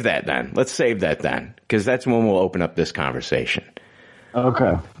save that then. Let's save that then, because that's when we'll open up this conversation.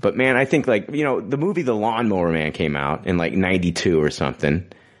 Okay. But man, I think like, the movie The Lawnmower Man came out in like 92 or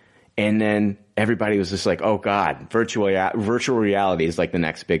something. And then everybody was just like, oh God, virtual reality is like the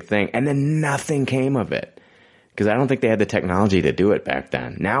next big thing. And then nothing came of it. Because I don't think they had the technology to do it back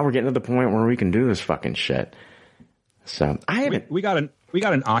then. Now we're getting to the point where we can do this fucking shit. So I haven't. We got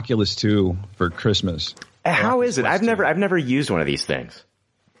an Oculus 2 for Christmas. How is it? I've never used one of these things.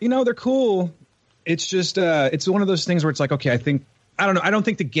 They're cool. It's just it's one of those things where it's like, okay, I don't know. I don't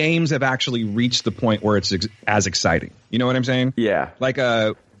think the games have actually reached the point where it's as exciting. You know what I'm saying? Yeah. Like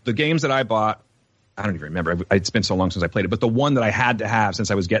the games that I bought I don't even remember. It's been so long since I played it. But the one that I had to have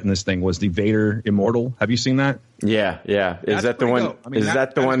since I was getting this thing was the Vader Immortal. Have you seen that? Yeah. Is that the one? Dope. I mean,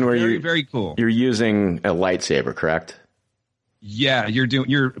 that the one where very, very cool. You're using a lightsaber, correct? Yeah,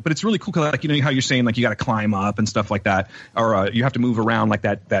 but it's really cool. Cause like, you know how you're saying like you got to climb up and stuff like that, or you have to move around like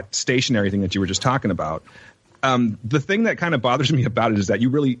that stationary thing that you were just talking about. The thing that kind of bothers me about it is that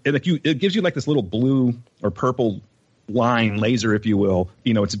it gives you like this little blue or purple line laser, if you will.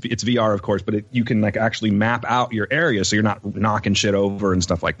 You know, it's VR, of course, but you can like actually map out your area so you're not knocking shit over and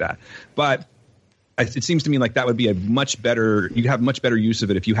stuff like that. But it seems to me like that would be you'd have much better use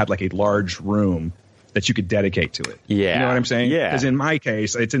of it if you had like a large room that you could dedicate to it. Yeah. You know what I'm saying? Yeah. Because in my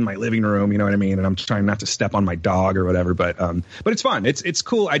case, it's in my living room, you know what I mean? And I'm trying not to step on my dog or whatever, but it's fun. It's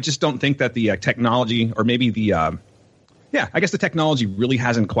cool. I just don't think that the technology, or maybe I guess the technology really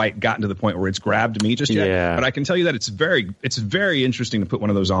hasn't quite gotten to the point where it's grabbed me just yet. Yeah. But I can tell you that it's very interesting to put one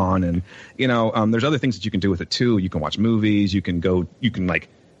of those on. And, you know, there's other things that you can do with it too. You can watch movies. You can like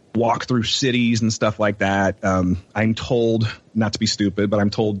walk through cities and stuff like that. I'm told, not to be stupid, but I'm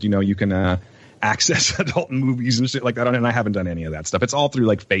told, you know, you can access adult movies and shit like that. And I haven't done any of that stuff. It's all through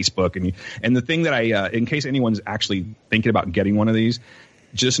like Facebook. And the thing that in case anyone's actually thinking about getting one of these,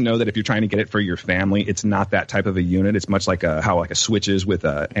 just know that if you're trying to get it for your family, it's not that type of a unit. It's much like how a Switch is with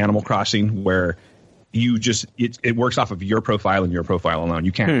Animal Crossing, where you just it works off of your profile and your profile alone.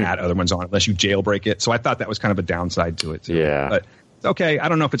 You can't add other ones on unless you jailbreak it. So I thought that was kind of a downside to it too. Yeah. But okay, I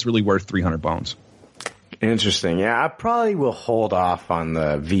don't know if it's really worth 300 bones. Interesting. Yeah, I probably will hold off on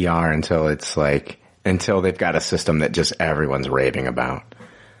the VR until they've got a system that just everyone's raving about.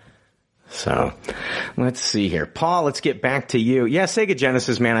 So, let's see here. Paul, let's get back to you. Yeah, Sega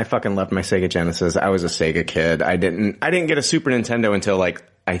Genesis, man, I fucking loved my Sega Genesis. I was a Sega kid. I didn't get a Super Nintendo until like,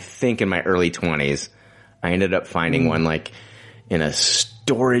 I think in my early 20s. I ended up finding one like in a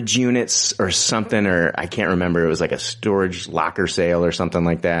storage units or something, or I can't remember. It was like a storage locker sale or something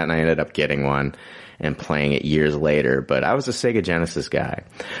like that, and I ended up getting one and playing it years later. But I was a Sega Genesis guy.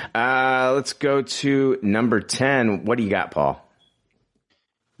 Let's go to number 10. What do you got, Paul?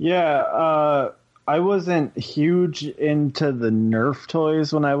 Yeah, I wasn't huge into the Nerf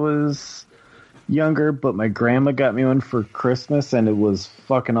toys when I was younger, but my grandma got me one for Christmas, and it was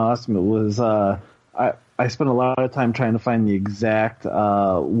fucking awesome. It was I spent a lot of time trying to find the exact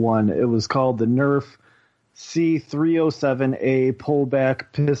one. It was called the Nerf C307A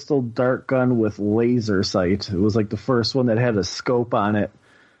pullback pistol dart gun with laser sight. It was like the first one that had a scope on it.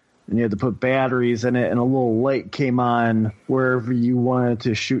 And you had to put batteries in it, and a little light came on wherever you wanted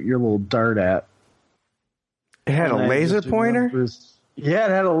to shoot your little dart at. It had a laser pointer? Yeah,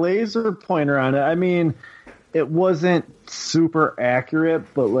 it had a laser pointer on it. I mean, it wasn't super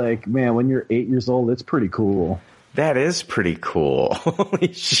accurate, but like, man, when you're 8 years old, it's pretty cool. That is pretty cool.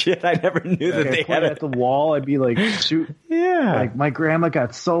 Holy shit, I never knew that they had it at the wall. I'd be like, shoot. Yeah. Like, my grandma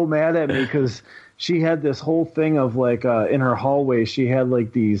got so mad at me because she had this whole thing of like in her hallway, she had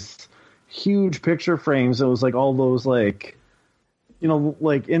like these huge picture frames. It was like all those like, you know,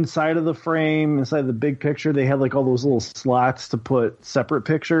 like inside of the frame, inside the big picture, they had like all those little slots to put separate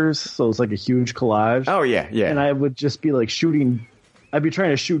pictures. So it was like a huge collage. Oh, yeah, yeah. And I would just be like I'd be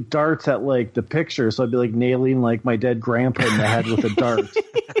trying to shoot darts at like the picture. So I'd be like nailing like my dead grandpa in the head with a dart.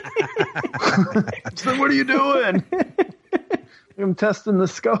 So what are you doing? I'm testing the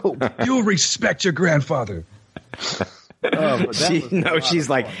scope. You'll respect your grandfather. She's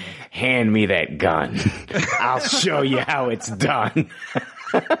like, hand me that gun. I'll show you how it's done.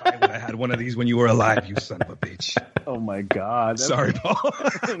 I would have had one of these when you were alive, you son of a bitch. Oh my God. Sorry, Paul.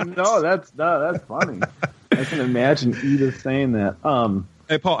 No, that's funny. I can imagine Edith saying that.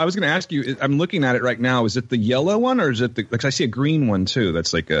 Hey, Paul, I was going to ask you, I'm looking at it right now. Is it the yellow one, or is it because I see a green one too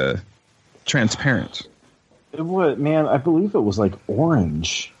that's like a transparent? It would, man, I believe it was like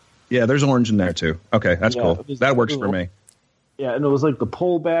orange. Yeah, there's orange in there too. Okay, that's cool. That works for me. Yeah, and it was like the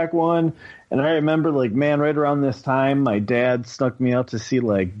pullback one. And I remember, like, man, right around this time, my dad snuck me out to see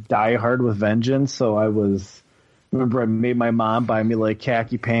like Die Hard with Vengeance. So I made my mom buy me like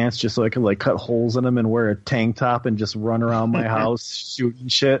khaki pants just so I could like cut holes in them and wear a tank top and just run around my house shooting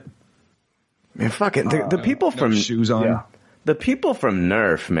shit. Man, fucking the people from shoes on. Yeah. The people from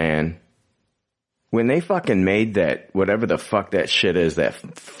Nerf, man. When they fucking made that, whatever the fuck that shit is, that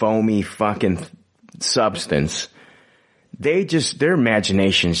foamy fucking substance, their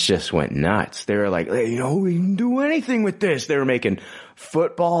imaginations just went nuts. They were like, hey, you know, we can do anything with this. They were making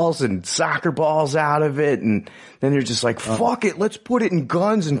footballs and soccer balls out of it. And then they're just like, fuck it, let's put it in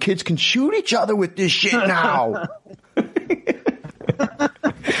guns and kids can shoot each other with this shit now.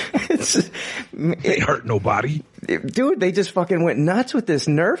 It hurt nobody. Dude, they just fucking went nuts with this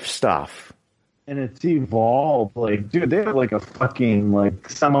Nerf stuff. And it's evolved. Like, dude, they have like a fucking like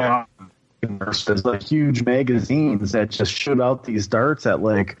semi there's like huge magazines that just shoot out these darts at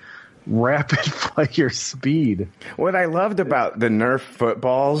like rapid fire speed. What I loved about the Nerf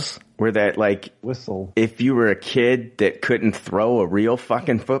footballs were that, like, Whistle. if you were a kid that couldn't throw a real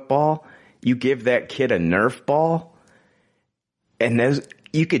fucking football, you give that kid a Nerf ball, and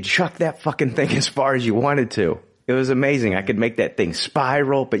you could chuck that fucking thing as far as you wanted to. It was amazing. I could make that thing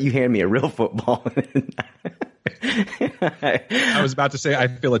spiral, but you hand me a real football. I was about to say I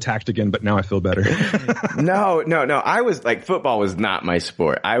feel attacked again, but now I feel better. No. I was like, football was not my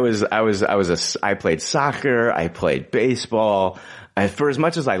sport. I played soccer. I played baseball. For as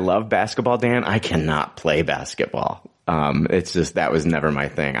much as I love basketball, Dan, I cannot play basketball. It's just, that was never my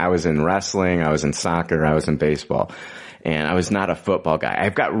thing. I was in wrestling. I was in soccer. I was in baseball. And I was not a football guy.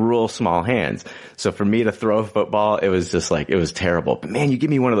 I've got real small hands. So for me to throw a football, it was just like, it was terrible. But man, you give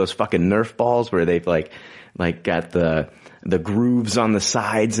me one of those fucking Nerf balls where they've like got the grooves on the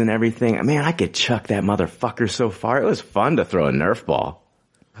sides and everything. Man, I could chuck that motherfucker so far. It was fun to throw a Nerf ball.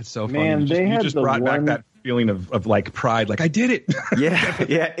 That's so funny. Man, you just brought back that feeling of like pride. Like, I did it.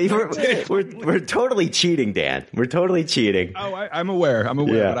 Yeah. We're totally cheating, Dan. We're totally cheating. Oh, I'm aware,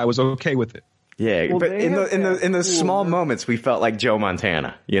 but I was okay with it. Yeah, well, but in those small moments, we felt like Joe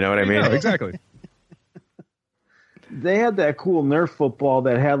Montana. You know what I mean? Yeah, exactly. They had that cool Nerf football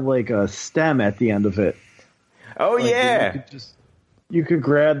that had like a stem at the end of it. Oh, like, yeah. You could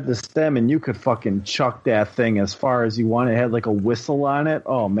grab the stem and you could fucking chuck that thing as far as you want. It had like a whistle on it.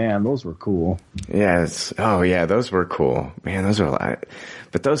 Oh man, those were cool. Yes. Oh yeah, those were cool. Man, those were a lot.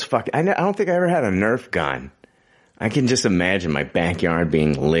 But those I don't think I ever had a Nerf gun. I can just imagine my backyard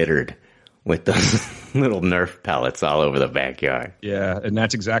being littered with those little Nerf pellets all over the backyard. Yeah, and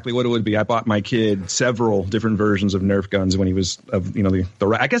that's exactly what it would be. I bought my kid several different versions of Nerf guns when he was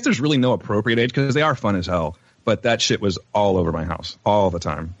I guess there's really no appropriate age because they are fun as hell. But that shit was all over my house all the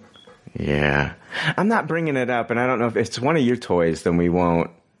time. Yeah. I'm not bringing it up, and I don't know if it's one of your toys, then we won't.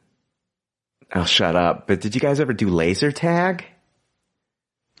 I'll shut up. But did you guys ever do laser tag?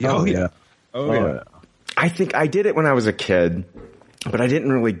 Oh, yeah. Oh, yeah. I think I did it when I was a kid, but I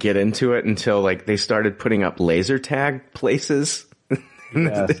didn't really get into it until like they started putting up laser tag places.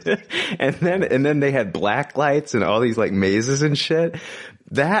 Yes. and then they had black lights and all these like mazes and shit.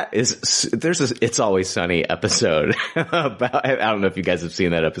 There's a It's Always Sunny episode about, I don't know if you guys have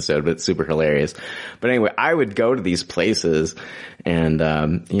seen that episode, but it's super hilarious. But anyway, I would go to these places and,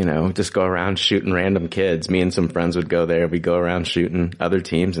 just go around shooting random kids. Me and some friends would go there. We'd go around shooting other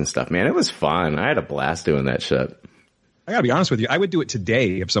teams and stuff. Man, it was fun. I had a blast doing that shit. I gotta be honest with you. I would do it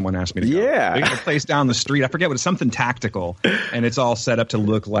today if someone asked me to go. Yeah. They got a place down the street. I forget what it's, something tactical, and it's all set up to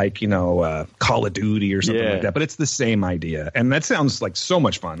look like, Call of Duty or something like that. But it's the same idea. And that sounds like so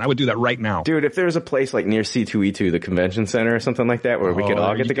much fun. I would do that right now. Dude, if there's a place like near C2E2, the convention center or something like that, where we could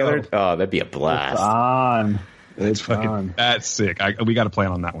all get together, that'd be a blast. That's sick. We got to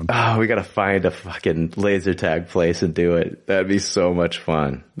plan on that one. Oh, we got to find a fucking laser tag place and do it. That'd be so much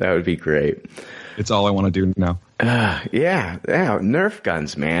fun. That would be great. It's all I want to do now. Yeah, Nerf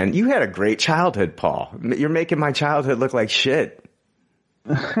guns, man. You had a great childhood, Paul. You're making my childhood look like shit.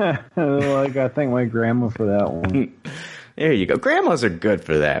 Well, I got to thank my grandma for that one. There you go. Grandmas are good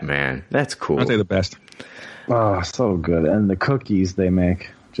for that, man. That's cool. I'll say the best. Oh, so good. And the cookies they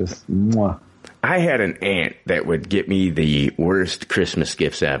make, just mwah. I had an aunt that would get me the worst Christmas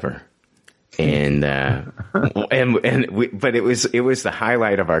gifts ever. And but it was the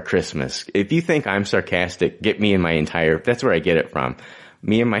highlight of our Christmas. If you think I'm sarcastic, that's where I get it from.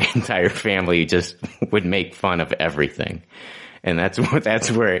 Me and my entire family just would make fun of everything. And that's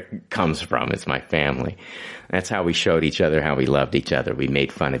where it comes from. It's my family. That's how we showed each other how we loved each other. We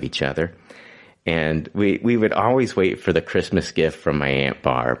made fun of each other. And we would always wait for the Christmas gift from my Aunt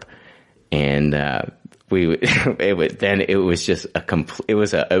Barb. And, it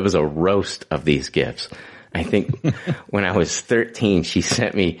was a roast of these gifts. I think when I was 13, she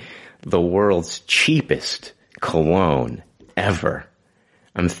sent me the world's cheapest cologne ever.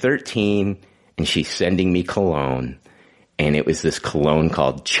 I'm 13 and she's sending me cologne, and it was this cologne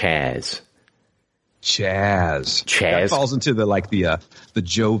called Chaz. That falls into the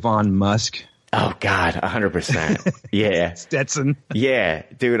Jovan Musk. Oh God, 100%. Yeah. Stetson. Yeah,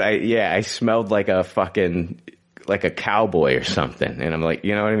 dude. I smelled like a cowboy or something. And I'm like,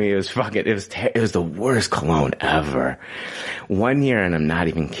 you know what I mean? It was the worst cologne ever. One year, and I'm not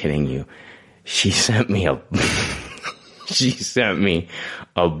even kidding you, she sent me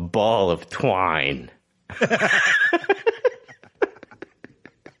a ball of twine.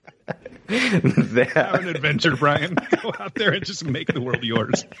 Have an adventure, Brian. Go out there and just make the world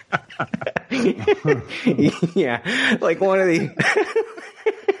yours. Yeah, like one of the.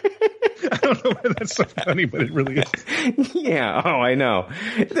 I don't know why that's so funny, but it really is. Yeah. Oh, I know.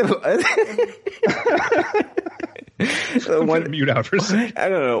 I'm gonna mute out for a second. I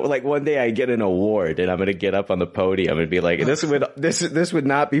don't know. Like one day I get an award and I'm going to get up on the podium and be like, this would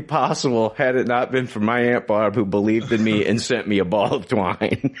not be possible had it not been for my Aunt Barb who believed in me and sent me a ball of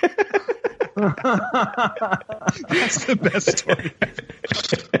twine. That's the best story ever.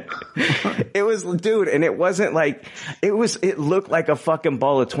 It was, dude, and it wasn't like, it looked like a fucking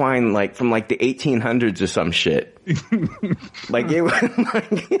ball of twine, like from like the 1800s or some shit. Like it was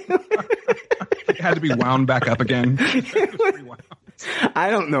like, It had to be wound back up again. I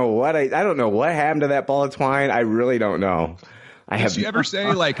don't know what happened to that ball of twine. I really don't know. Did you ever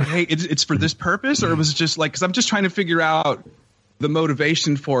say like, hey, it's for this purpose, or was it just like, because I'm just trying to figure out the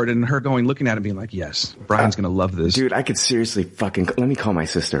motivation for it, and her looking at it being like, yes, Brian's going to love this. Dude, I could seriously let me call my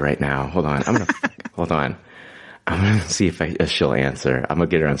sister right now. Hold on. Hold on. I'm going to see if she'll answer. I'm going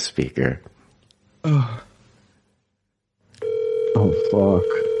to get her on speaker. Oh, fuck.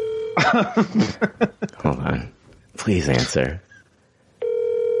 Hold on. Please answer.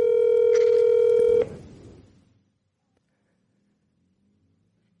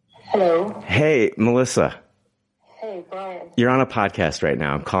 Hello. Hey, Melissa. Hey, Brian. You're on a podcast right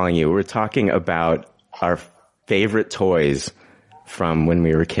now. I'm calling you. We're talking about our favorite toys from when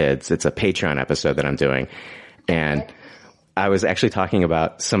we were kids. It's a Patreon episode that I'm doing. And I was actually talking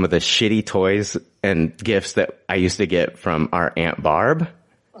about some of the shitty toys and gifts that I used to get from our Aunt Barb.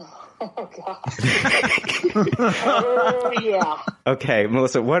 Oh, God. Oh, yeah. Okay,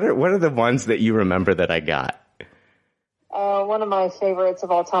 Melissa, what are the ones that you remember that I got? One of my favorites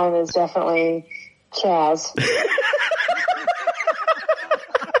of all time is definitely Chaz.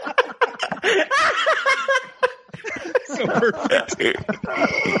 So perfect.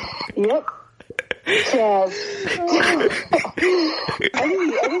 Yep. Chaz.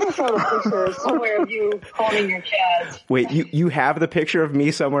 I think I saw the picture somewhere of you holding your Chaz. Wait, you have the picture of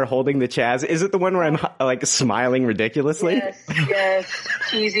me somewhere holding the Chaz? Is it the one where I'm like smiling ridiculously? Yes.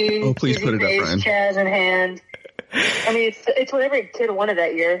 Cheesy. Oh, please cheesy put it up, face, Brian. Chaz in hand. I mean, it's what every kid wanted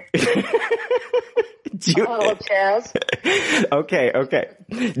that year. I love Chaz. Okay.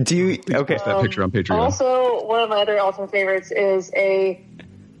 Do you? Okay. Post that picture on Patreon. Also, one of my other all-time favorites is a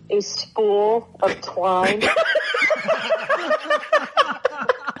spool of twine.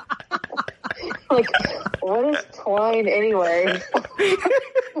 Like, what is twine anyway?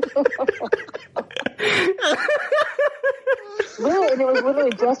 Really, and it was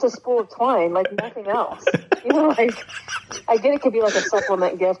literally just a spool of twine, like nothing else. You know, like, I get it could be like a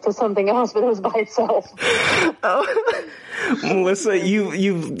supplement gift to something else, but it was by itself. Oh. Melissa,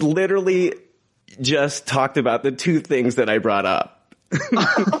 you've literally just talked about the two things that I brought up.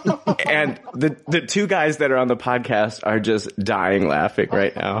 And the two guys that are on the podcast are just dying laughing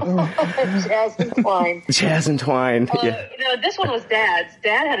right now. Chaz and twine. Chaz and twine. Yeah. No, this one was Dad's.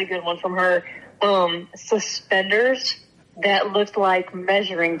 Dad had a good one from her. Suspenders that looked like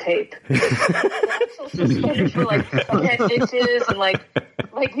measuring tape. The actual suspenders were like 10 inches and like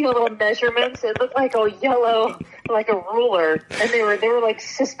you know, little measurements. It looked like a yellow, like a ruler, and they were like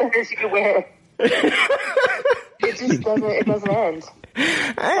suspenders you could wear. It just doesn't end.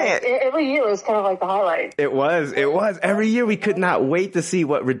 Every year was kind of like the highlight. It was. Every year we could not wait to see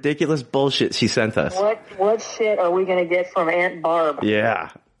what ridiculous bullshit she sent us. What shit are we going to get from Aunt Barb? Yeah.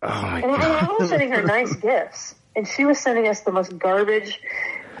 Oh my God. And I was sending her nice gifts, and she was sending us the most garbage.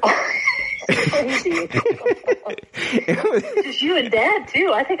 Crazy. Just you and Dad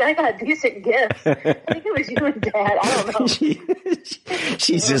too. I think I got decent gifts. I think it was you and Dad. I don't know.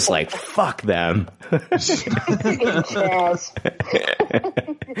 She's just like, fuck them.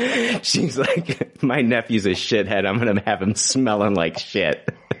 She's like, my nephew's a shithead. I'm gonna have him smelling like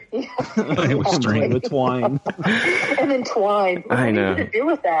shit. It was strange. With twine. And then twine. What I know. are you going to do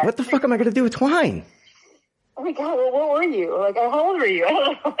with that? What the fuck am I gonna do with twine? Oh my God, well, what were you? Like, how old were you?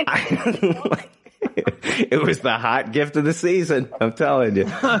 I don't know. It was the hot gift of the season. I'm telling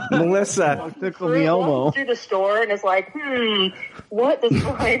you. Melissa. Tickle me elmo. Walking through the store and it's like, what does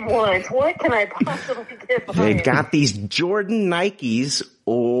Brian want? What can I possibly get Brian? They got these Jordan Nikes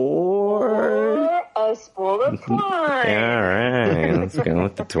or a spool of twine. All right, let's go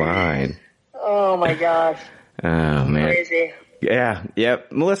with the twine. Oh my gosh. Oh man. Crazy. Yeah,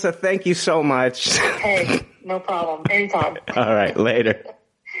 yep. Melissa, thank you so much. Hey, no problem. Anytime. All right, later.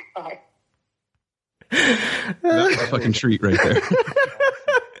 Bye. That's a fucking treat right there. That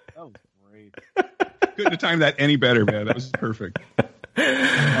was great. Couldn't have timed that any better, man. That was perfect.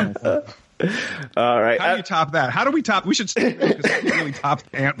 All right. How do you top that? How do we top? We should really top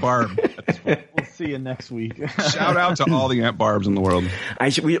Aunt Barb. We'll see you next week. Shout out to all the Aunt Barbs in the world.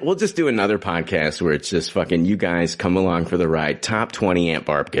 We'll just do another podcast where it's just fucking you guys come along for the ride. Top 20 Aunt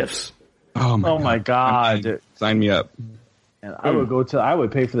Barb gifts. Oh my God. Sign me up. And I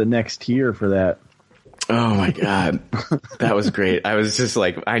would pay for the next tier for that. Oh my God. That was great. I was just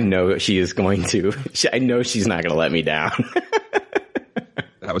like, I know she is going to. I know she's not going to let me down.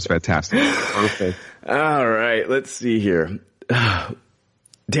 That was fantastic. Perfect. All right. Let's see here.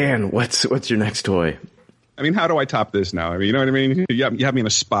 Dan, what's your next toy? I mean, how do I top this now? I mean, you know what I mean? You have me in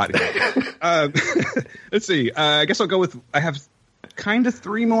a spot here. Let's see. I guess I'll go with, I have kind of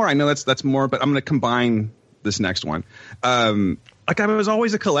 3 more. I know that's more, but I'm going to combine this next one. Like I was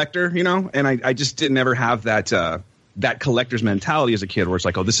always a collector, you know, and I just didn't ever have that collector's mentality as a kid where it's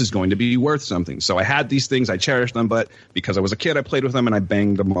like, oh, this is going to be worth something. So I had these things, I cherished them, but because I was a kid, I played with them and I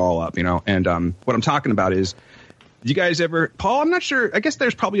banged them all up, you know. And what I'm talking about is, you guys ever, Paul, I'm not sure, I guess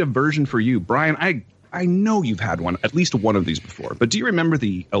there's probably a version for you. Brian, I know you've had one, at least one of these before, but do you remember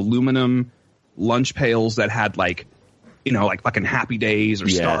the aluminum lunch pails that had like, you know, like fucking Happy Days or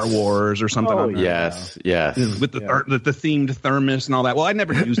Star Wars or something? Oh, on there? Yes. With the themed thermos and all that. Well, I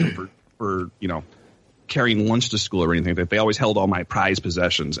never used them for you know, carrying lunch to school or anything. They always held all my prized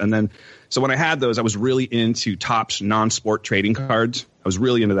possessions. And then, so when I had those, I was really into Topps non-sport trading cards. I was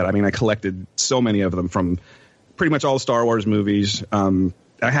really into that. I mean, I collected so many of them from pretty much all the Star Wars movies.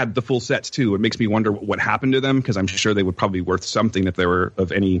 I had the full sets too. It makes me wonder what happened to them, because I'm sure they would probably be worth something if they were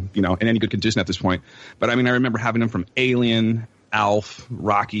of any, you know, in any good condition at this point. But I mean, I remember having them from Alien, Alf,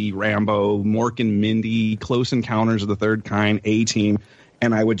 Rocky, Rambo, Mork and Mindy, Close Encounters of the Third Kind, A-Team.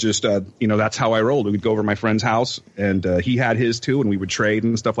 And I would just, you know, that's how I rolled. We'd go over to my friend's house, and he had his too, and we would trade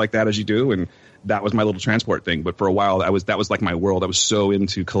and stuff like that, as you do. And that was my little transport thing. But for a while, that was like my world. I was so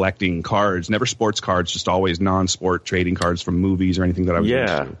into collecting cards, never sports cards, just always non-sport trading cards from movies or anything that I was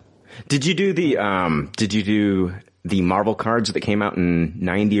into. Did you do the Marvel cards that came out in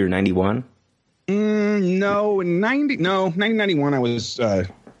 90 or 91? No, 1991 I was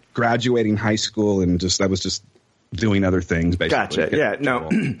graduating high school, and I was just doing other things, basically. Gotcha. Yeah, no.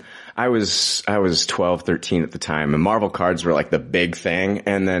 I was 12, 13 at the time, and Marvel cards were like the big thing.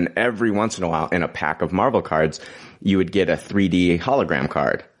 And then every once in a while, in a pack of Marvel cards, you would get a 3D hologram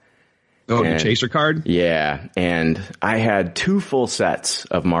card. Oh, the chaser card? Yeah, and I had 2 full sets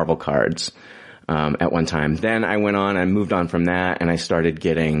of Marvel cards at one time. Then I went on, I moved on from that, and I started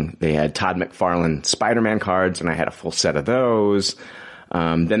they had Todd McFarlane Spider-Man cards, and I had a full set of those.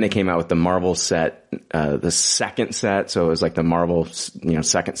 Then they came out with the Marvel set, the second set. So it was like the Marvel, you know,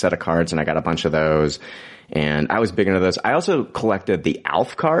 second set of cards, and I got a bunch of those. And I was big into those. I also collected the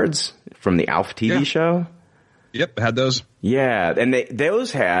Alf cards from the Alf TV show. Yep, had those. Yeah, and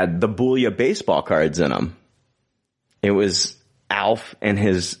those had the Booyah baseball cards in them. It was Alf and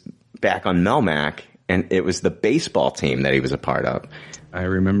his back on Melmac, and it was the baseball team that he was a part of. I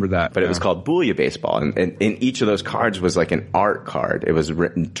remember that. But it was called Booyah Baseball. And in each of those cards was like an art card. It was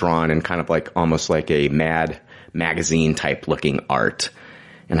drawn in kind of like almost like a Mad magazine type looking art.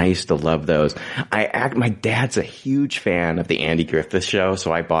 And I used to love those. My dad's a huge fan of the Andy Griffith Show,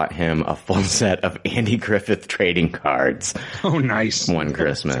 so I bought him a full set of Andy Griffith trading cards. Oh, nice. One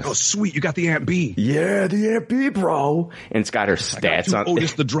Christmas. Oh, sweet. You got the Aunt B. Yeah, the Aunt B, bro. And it's got her stats on.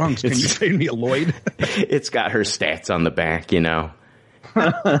 Otis the Drunks. Can you trade me a Lloyd? It's got her stats on the back, you know.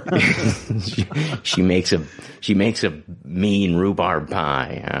 she makes a mean rhubarb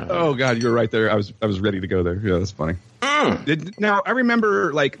pie. Oh God, you're right there. I was ready to go there. Yeah, that's funny. Now I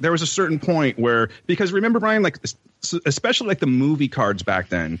remember, like, there was a certain point where, because remember, Brian, like, especially like the movie cards back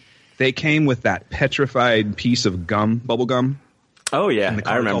then, they came with that petrified piece of bubble gum. Oh yeah, and the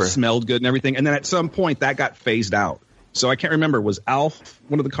I remember. All smelled good and everything, and then at some point that got phased out. So I can't remember. Was Alf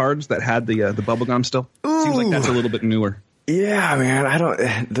one of the cards that had the bubble gum still? Ooh. Seems like that's a little bit newer. Yeah, man, I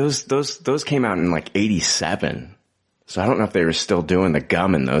don't. Those came out in like '87, so I don't know if they were still doing the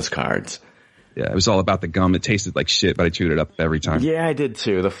gum in those cards. Yeah, it was all about the gum. It tasted like shit, but I chewed it up every time. Yeah, I did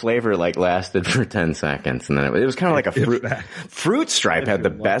too. The flavor like lasted for 10 seconds, and then it was kind of like a fruit stripe had the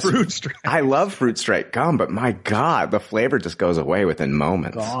best. Fruit Stripe. I love Fruit Stripe gum, but my God, the flavor just goes away within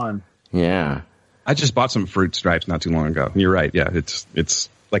moments. Gone. Yeah, I just bought some Fruit Stripes not too long ago. You're right. Yeah, it's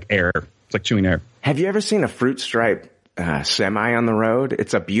like air. It's like chewing air. Have you ever seen a Fruit Stripe semi on the road?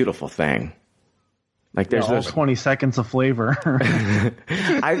 It's a beautiful thing. Like there's all 20 seconds of flavor.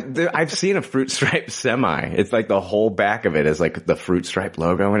 I've seen a Fruit Stripe semi. It's like the whole back of it is like the Fruit Stripe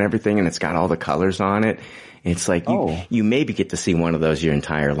logo and everything, and it's got all the colors on it. It's like you maybe get to see one of those your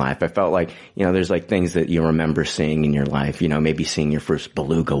entire life. I felt like, you know, there's like things that you remember seeing in your life. You know, maybe seeing your first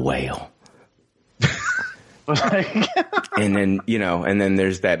beluga whale. Like, And then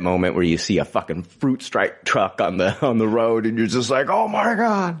there's that moment where you see a fucking fruit stripe truck on the road, and you're just like, oh my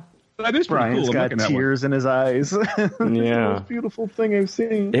God. That is pretty Brian's cool. I'm got looking at one. tears in his eyes. Yeah. The most beautiful thing I've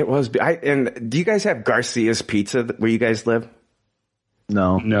seen. It was. And do you guys have Garcia's Pizza where you guys live?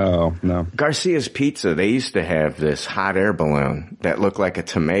 No. No. Garcia's Pizza, they used to have this hot air balloon that looked like a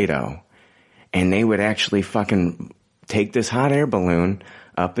tomato. And they would actually fucking take this hot air balloon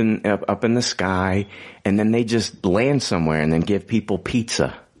up in the sky, and then they just land somewhere and then give people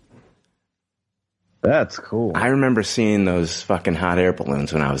pizza. That's cool. I remember seeing those fucking hot air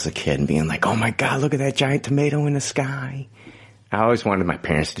balloons when I was a kid and being like, oh my God, look at that giant tomato in the sky. I always wanted my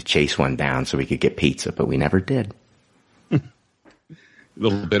parents to chase one down so we could get pizza, but we never did. A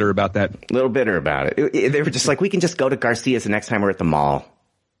little bitter about that. A little bitter about it. They were just like, we can just go to Garcia's the next time we're at the mall.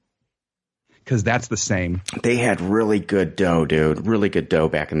 Because that's the same. They had really good dough, dude. Really good dough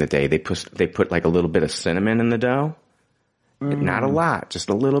back in the day. They put like a little bit of cinnamon in the dough. Not a lot, just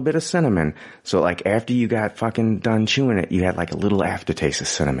a little bit of cinnamon. So like after you got fucking done chewing it, you had like a little aftertaste of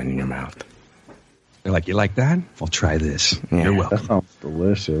cinnamon in your mouth. They're like, you like that? Well, try this. Yeah. You're That welcome. sounds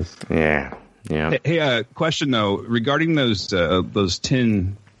delicious. Yeah. Yeah. Hey, question though, regarding those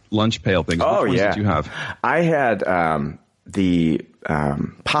tin lunch pail things. Oh, which ones yeah. did you have? I had the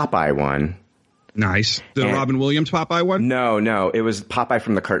Popeye one. Nice. The And- Robin Williams Popeye one? No, it was Popeye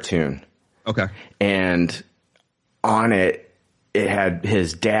from the cartoon. Okay. And on it had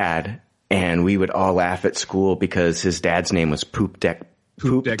his dad, and we would all laugh at school because his dad's name was Poop Deck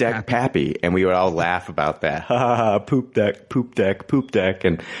Pappy, and we would all laugh about that. Ha ha ha! Poop deck,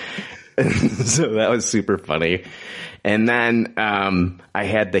 and so that was super funny. And then I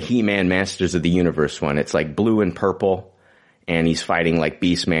had the He-Man Masters of the Universe one. It's like blue and purple, and he's fighting like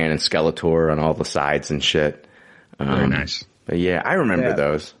Beastman and Skeletor on all the sides and shit. Very nice. But yeah, I remember Yeah.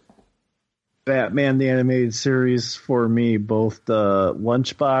 those. Batman the Animated Series for me, both the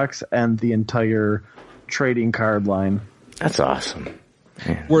lunchbox and the entire trading card line. That's awesome.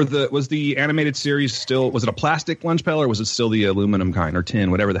 Was the animated series still, was it a plastic lunch pail or was it still the aluminum kind or tin,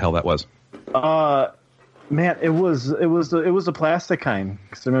 whatever the hell that was? Man, it was a plastic kind,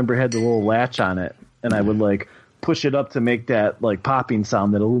 because I remember it had the little latch on it, and I would like push it up to make that like popping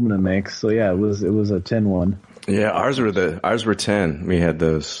sound that aluminum makes. So yeah, it was a tin one. Yeah, ours were 10. We had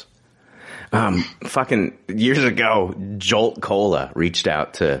those. Fucking years ago, Jolt Cola reached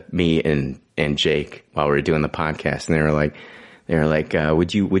out to me and Jake while we were doing the podcast, and they were like,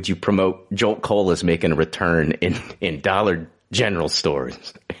 would you promote Jolt Cola's making a return in Dollar General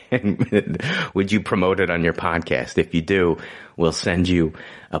stores? And would you promote it on your podcast? If you do, we'll send you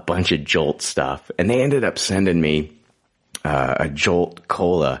a bunch of Jolt stuff. And they ended up sending me a Jolt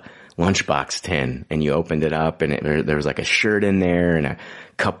Cola lunchbox tin, and you opened it up, and there was like a shirt in there and a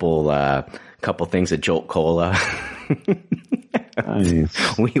couple things of Jolt Cola.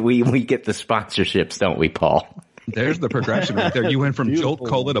 Nice. We get the sponsorships, don't we, Paul? There's the progression right there. You went from Beautiful. Jolt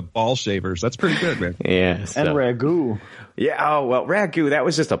Cola to ball shavers. That's pretty good, man. Yeah. So. And ragu. Yeah. Oh, well, Ragu, that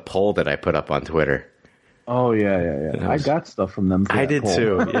was just a poll that I put up on Twitter. Oh yeah. I got stuff from them. For I that did poll.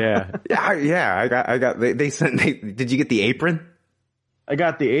 too. Yeah. Yeah. I got, they sent, did you get the apron? I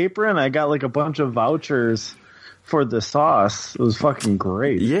got the apron. I got like a bunch of vouchers for the sauce. It was fucking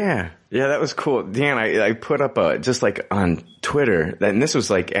great. Yeah. Yeah, that was cool. Dan, I put up just like on Twitter, and this was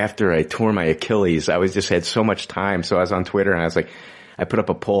like after I tore my Achilles. I just had so much time. So I was on Twitter and I was like, I put up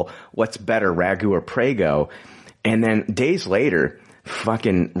a poll, what's better, Ragu or Prego? And then days later,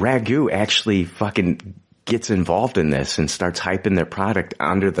 fucking Ragu actually fucking gets involved in this and starts hyping their product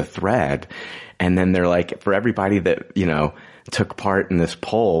under the thread. And then they're like, for everybody that, took part in this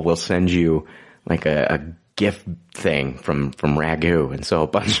poll, we'll send you like a gift thing from Ragu. And so a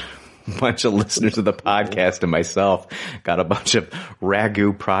bunch of listeners of the podcast and myself got a bunch of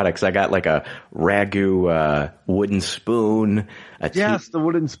Ragu products. I got like a Ragu wooden spoon. Yes, the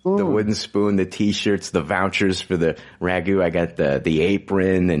wooden spoon. The wooden spoon, the t-shirts, the vouchers for the Ragu. I got the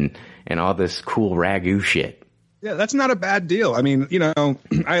apron and all this cool Ragu shit. Yeah, that's not a bad deal. I mean,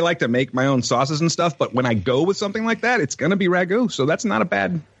 I like to make my own sauces and stuff, but when I go with something like that, it's gonna be Ragu. So that's not a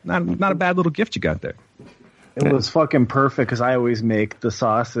bad little gift you got there. It was fucking perfect because I always make the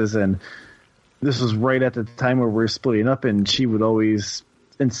sauces, and this was right at the time where we were splitting up, and she would always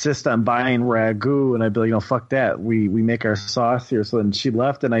insist on buying Ragu, and I'd be like, fuck that. We make our sauce here. So then she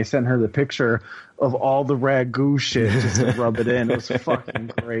left, and I sent her the picture of all the Ragu shit just to rub it in. It was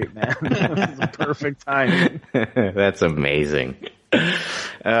fucking great, man. It was a perfect time. That's amazing.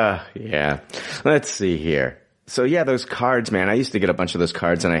 Yeah. Let's see here. So yeah, those cards, man. I used to get a bunch of those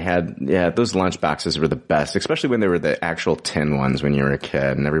cards, and I had those lunch boxes were the best, especially when they were the actual tin ones when you were a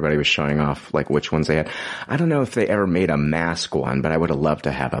kid, and everybody was showing off like which ones they had. I don't know if they ever made a mask one, but I would have loved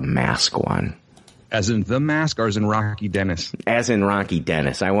to have a mask one. As in The Mask, or as in Rocky Dennis? As in Rocky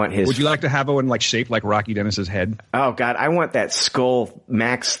Dennis. I want his. Would you like to have one like shaped like Rocky Dennis's head? Oh God, I want that skull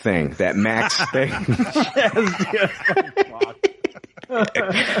Max thing. That Max thing.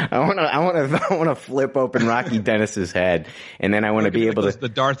 I want to flip open Rocky Dennis's head, and then I want to be able to the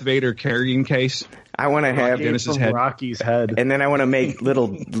Darth Vader carrying case. I want to have Dennis's head. Rocky's head, and then I want to make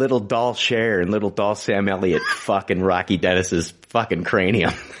little doll Cher and little doll Sam Elliott fucking Rocky Dennis's fucking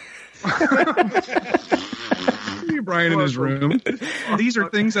cranium. Brian in his room. These are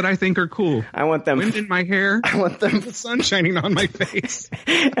things that I think are cool. I want them. Wind in my hair. I want them. The sun shining on my face.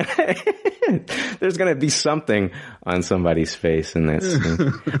 There's going to be something on somebody's face in this.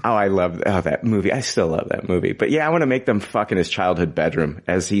 I love that movie. I still love that movie. But yeah, I want to make them fuck in his childhood bedroom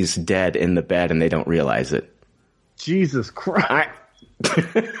as he's dead in the bed and they don't realize it. Jesus Christ. Is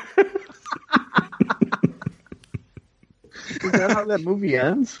that how that movie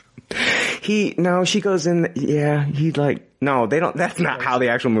ends? She goes in, no, they don't, that's not how the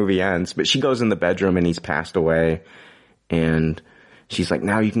actual movie ends, but she goes in the bedroom and he's passed away and she's like,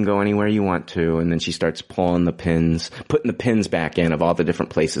 now you can go anywhere you want to. And then she starts putting the pins back in of all the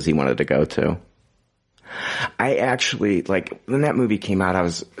different places he wanted to go to. I actually, when that movie came out, I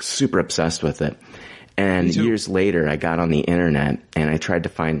was super obsessed with it. And years later, I got on the internet and I tried to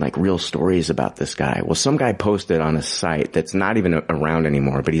find real stories about this guy. Well, some guy posted on a site that's not even around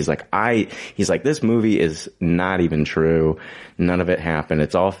anymore, but he's like, this movie is not even true. None of it happened.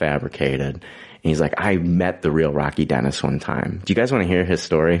 It's all fabricated. And he's like, I met the real Rocky Dennis one time. Do you guys want to hear his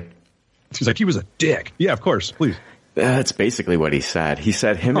story? He's like, he was a dick. Yeah, of course. Please. That's basically what he said. He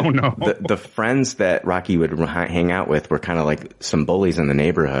said the friends that Rocky would hang out with were kind of like some bullies in the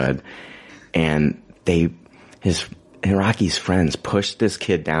neighborhood. And Rocky's friends pushed this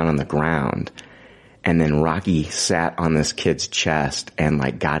kid down on the ground, and then Rocky sat on this kid's chest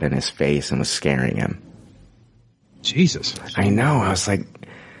and got in his face and was scaring him. Jesus. I know. I was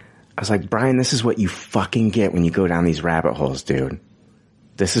like, Brian, this is what you fucking get when you go down these rabbit holes, dude.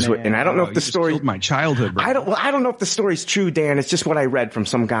 This is and I don't know if the story killed my childhood, bro. I don't know if the story's true, Dan. It's just what I read from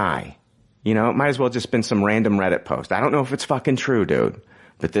some guy. It might as well just been some random Reddit post. I don't know if it's fucking true, dude.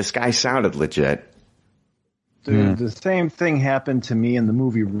 But this guy sounded legit. Dude, the same thing happened to me in the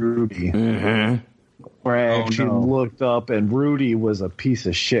movie Rudy. Mm-hmm. Where I actually looked up and Rudy was a piece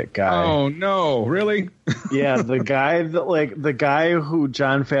of shit guy. Oh no, really? Yeah, the guy who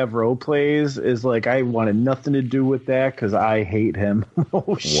Jon Favreau plays is I wanted nothing to do with that because I hate him.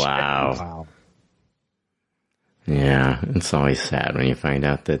 Oh shit. Wow. Yeah, it's always sad when you find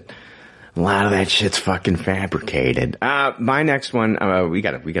out that a lot of that shit's fucking fabricated. My next one, we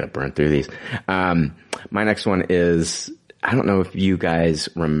gotta burn through these. My next one is, I don't know if you guys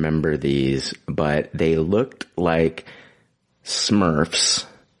remember these, but they looked like Smurfs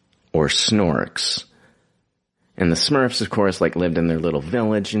or Snorks. And the Smurfs, of course, lived in their little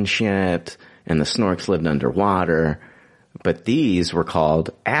village and shit, and the Snorks lived underwater. But these were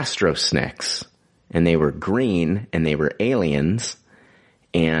called Astrosnicks, and they were green, and they were aliens.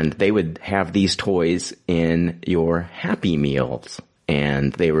 And they would have these toys in your Happy Meals.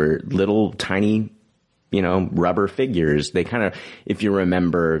 And they were little tiny, rubber figures. They kind of, if you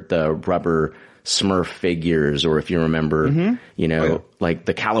remember the rubber Smurf figures, or if you remember,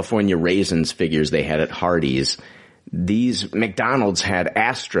 the California Raisins figures they had at Hardee's, these McDonald's had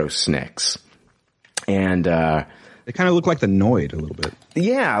Astrosnicks. And, they kind of look like the Noid a little bit.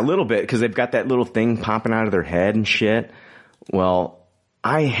 Yeah, a little bit, because they've got that little thing popping out of their head and shit. Well,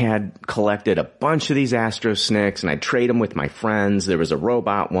 I had collected a bunch of these Astrosnicks, and I'd trade them with my friends. There was a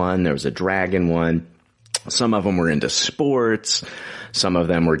robot one. There was a dragon one. Some of them were into sports. Some of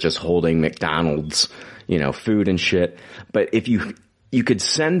them were just holding McDonald's, food and shit. But if you could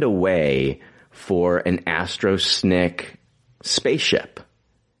send away for an Astrosnick spaceship.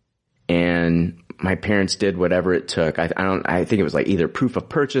 And my parents did whatever it took. I think it was either proof of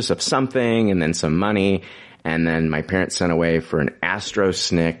purchase of something and then some money. And then my parents sent away for an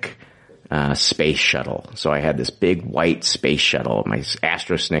Astrosnick space shuttle. So I had this big white space shuttle. My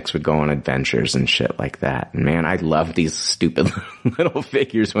Astrosnicks would go on adventures and shit like that. And man, I loved these stupid little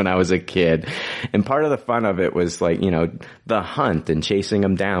figures when I was a kid. And part of the fun of it was the hunt and chasing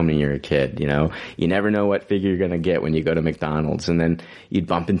them down when you're a kid. You never know what figure you're going to get when you go to McDonald's. And then you'd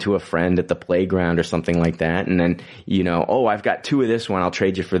bump into a friend at the playground or something like that. And then, I've got 2 of this one. I'll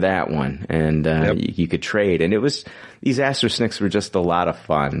trade you for that one. And, you could trade. And these Astrosnicks were just a lot of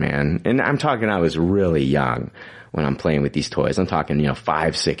fun, man. And and I'm talking I was really young when I'm playing with these toys. I'm talking,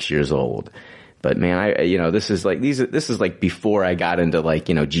 5, 6 years old. But man, this is like before I got into like,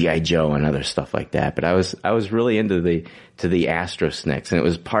 G.I. Joe and other stuff like that. But I was really into the Astro Snicks, and it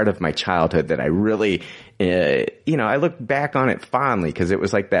was part of my childhood that I really, I look back on it fondly because it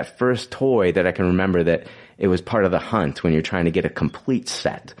was like that first toy that I can remember that it was part of the hunt when you're trying to get a complete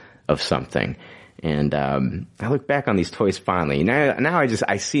set of something. And I look back on these toys fondly. Now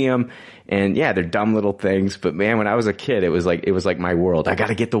I see them, and yeah, they're dumb little things. But man, when I was a kid, it was like my world. I got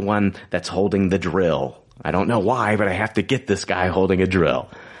to get the one that's holding the drill. I don't know why, but I have to get this guy holding a drill.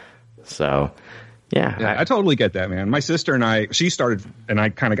 So, yeah. I totally get that, man. My sister and she started, and I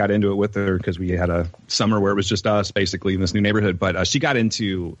kind of got into it with her because we had a summer where it was just us, basically, in this new neighborhood. But she got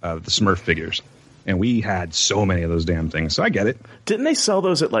into the Smurf figures. And we had so many of those damn things. So I get it. Didn't they sell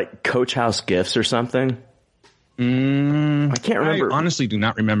those at like Coach House Gifts or something? I can't remember. I honestly do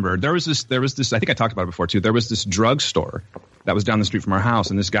not remember. There was this, I think I talked about it before too. There was this drugstore that was down the street from our house.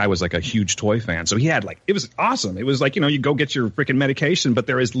 And this guy was like a huge toy fan. So he had it was awesome. It was like, you go get your freaking medication, but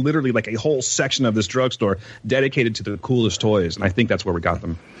there is literally like a whole section of this drugstore dedicated to the coolest toys. And I think that's where we got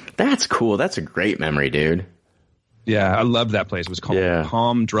them. That's cool. That's a great memory, dude. Yeah, I loved that place. It was called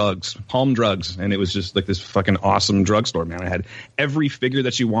Palm Drugs, and it was just like this fucking awesome drugstore, man. I had every figure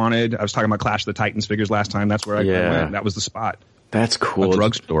that you wanted. I was talking about Clash of the Titans figures last time. That's where I went. That was the spot. That's cool. A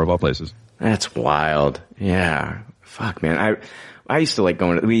drugstore of all places. That's wild. Yeah. Fuck, man. I used to like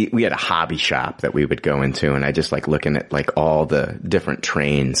going to, we had a hobby shop that we would go into, and I just like looking at like all the different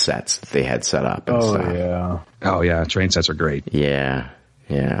train sets that they had set up and stuff. Oh yeah, train sets are great. Yeah.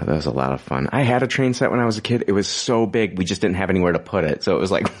 Yeah, that was a lot of fun. I had a train set when I was a kid. It was so big, we just didn't have anywhere to put it. So it was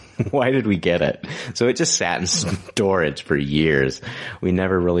like, why did we get it? So it just sat in storage for years. We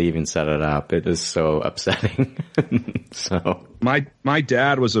never really even set it up. It was so upsetting. So my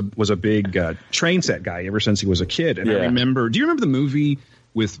dad was a big train set guy ever since he was a kid. And I remember, do you remember the movie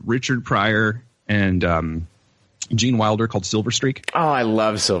with Richard Pryor and Gene Wilder called Silver Streak? Oh, I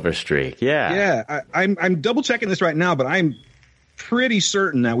love Silver Streak. Yeah. Yeah. I'm double checking this right now, but I'm pretty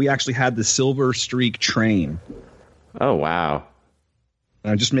certain that we actually had the Silver Streak train. Oh, wow.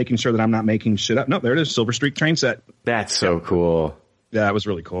 I'm just making sure that I'm not making shit up. No, there it is, Silver Streak train set. That's so cool. Yeah, it was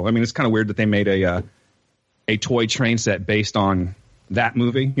really cool. I mean, it's kind of weird that they made a toy train set based on that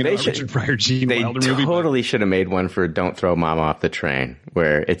movie. Richard Pryor, Gene Wilder movie. They totally should have made one for Don't Throw Mama Off the Train,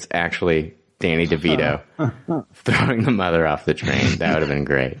 where it's actually Danny DeVito throwing the mother off the train. That would have been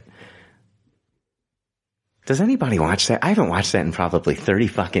great. Does anybody watch that? I haven't watched that in probably 30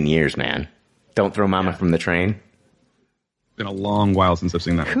 fucking years, man. Don't Throw Mama from the Train. Been a long while since I've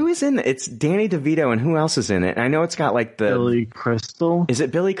seen that. Who is in it? It's Danny DeVito, and who else is in it? I know it's got like the Billy Crystal. Is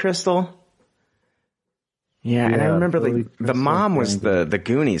it Billy Crystal? Yeah, and I remember the mom was the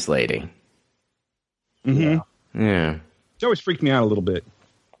Goonies lady. Mm-hmm. Yeah. She always freaked me out a little bit.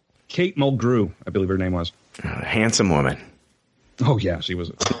 Kate Mulgrew, I believe her name was. Handsome woman. Oh, yeah, she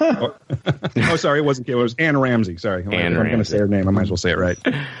was. Oh, sorry, it wasn't Kate. It was Anne Ramsey. Sorry. I'm going to say her name. I might as well say it right.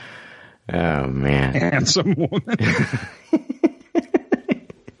 Oh, man. Handsome woman.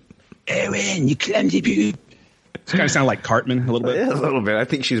 Erin, you clumsy pube. It's kind of sound like Cartman a little bit. Yeah, a little bit. I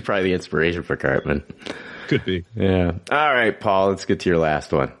think she's probably the inspiration for Cartman. Could be. Yeah. All right, Paul, let's get to your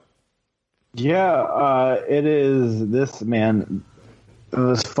last one. Yeah, it is this, man. It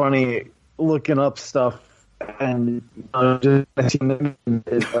was funny looking up stuff, and it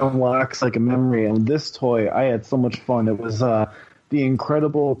unlocks like a memory. And this toy, I had so much fun. It was the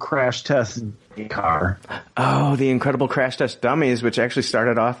Incredible Crash Test car. Oh, the Incredible Crash Test Dummies, which actually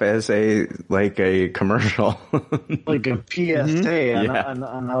started off as a commercial, like a PSA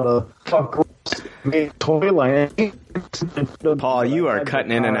on how to fuck make toy line. Paul, you are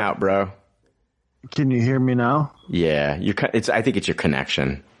cutting in and out, bro. Can you hear me now? Yeah, I think it's your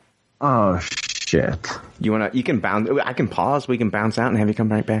connection. Oh shit! You can bounce. I can pause. We can bounce out and have you come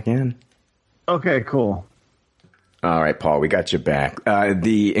right back in. Okay, cool. All right, Paul, we got you back.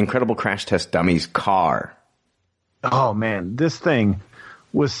 The Incredible Crash Test Dummies car. Oh man, this thing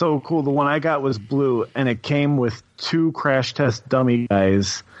was so cool. The one I got was blue, and it came with 2 crash test dummy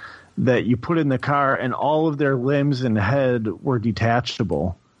guys that you put in the car, and all of their limbs and head were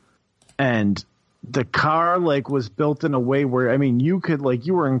detachable. And the car was built in a way where, I mean, you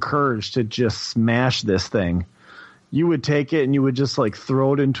were encouraged to just smash this thing. You would take it and you would just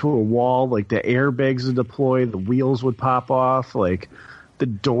throw it into a wall. The airbags would deploy, the wheels would pop off, the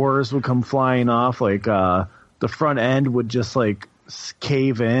doors would come flying off, the front end would just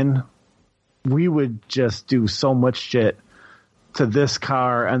cave in. We would just do so much shit to this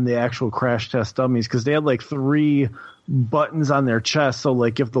car and the actual crash test dummies because they had 3 buttons on their chest. So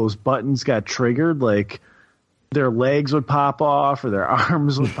like if those buttons got triggered, like their legs would pop off or their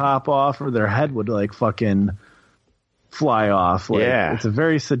arms would pop off or their head would like fucking fly off. Like, yeah. It's a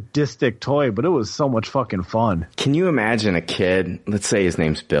very sadistic toy, but it was so much fucking fun. Can you imagine a kid, let's say his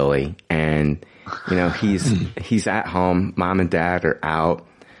name's Billy, and you know, he's at home, mom and dad are out,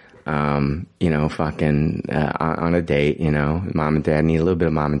 you know, fucking on a date, you know, mom and dad need a little bit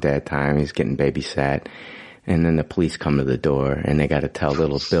of mom and dad time, he's getting babysat, and then the police come to the door and they got to tell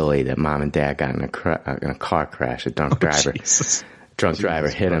little Billy that mom and dad got in a car crash, a drunk driver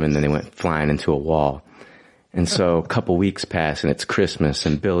hit him and then they went flying into a wall. And so a couple weeks pass and it's Christmas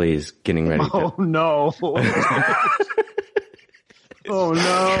and Billy's getting ready to... Oh, no. Oh,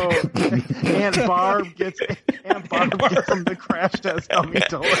 no. Aunt Barb gets him the crash test dummy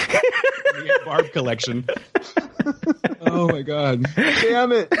toy. The Aunt Barb collection. Oh, my God.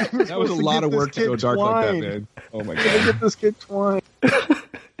 Damn it. That was a lot of work to go dark like that, man. Oh, my God. Get this kid twine.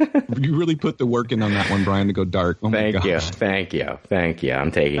 You really put the work in on that one, Brian, to go dark. Oh, my Thank you.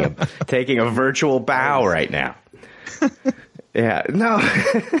 I'm taking a virtual bow right now. Yeah, no.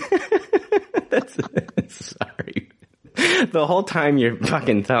 Sorry. The whole time you're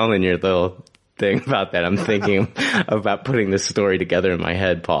fucking telling your little thing about that, I'm thinking about putting this story together in my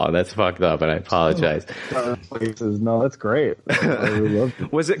head, Paul. That's fucked up, and I apologize. No, that's great. I really loved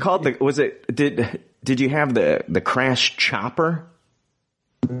it. Was it called did you have the Crash Chopper?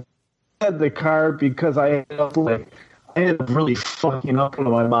 I had the car because I ended up really fucking up one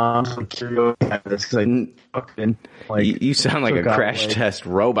of my mom's curio cabinets because I fucking you sound like a crash test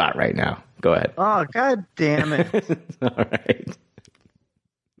robot right now. Go ahead. Oh, God damn it. All right.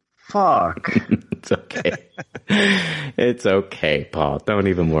 Fuck. It's okay. It's okay, Paul. Don't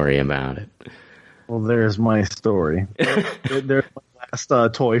even worry about it. Well, there's my story. There's my last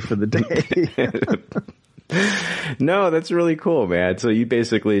toy for the day. No, that's really cool, man. So you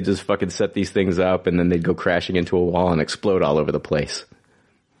basically just fucking set these things up and then they'd go crashing into a wall and explode all over the place.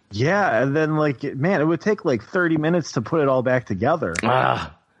 Yeah, and then it would take like 30 minutes to put it all back together.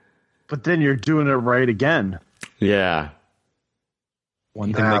 But then you're doing it right again. Yeah.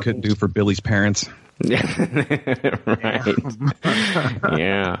 One thing they couldn't do for Billy's parents. Yeah. Right.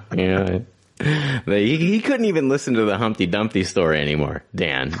 Yeah. He couldn't even listen to the Humpty Dumpty story anymore,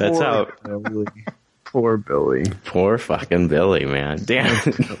 Dan. That's how... Poor Billy. Poor fucking Billy, man. Dan.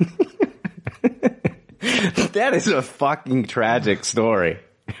 That is a fucking tragic story,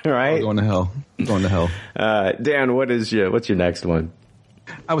 right? I'm going to hell. Dan, what's your next one?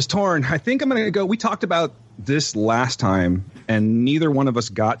 I was torn. I think I'm going to go. We talked about this last time, and neither one of us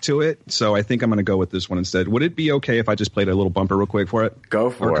got to it, so I think I'm going to go with this one instead. Would it be okay if I just played a little bumper real quick for it? Go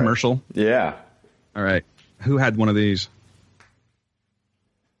for it. Or commercial? Yeah. All right. Who had one of these?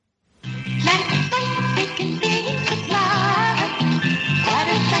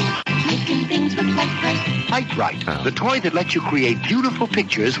 Light-Bright, the toy that lets you create beautiful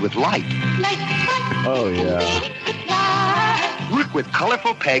pictures with light. Oh, yeah. Work with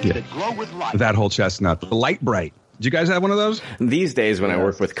colorful pegs that glow with light. That whole chestnut. The Light-Bright. Did you guys have one of those? These days, when I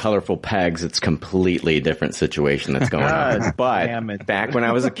work with colorful pegs, it's completely different situation that's going on. But back when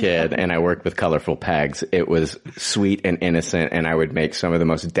I was a kid and I worked with colorful pegs, it was sweet and innocent, and I would make some of the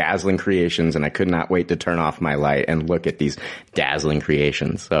most dazzling creations, and I could not wait to turn off my light and look at these dazzling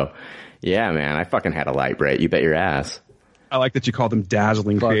creations. So, yeah, man, I fucking had a Light-Bright. You bet your ass. I like that you call them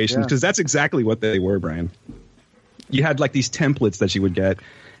dazzling creations, because that's exactly what they were, Brian. You had like these templates that you would get.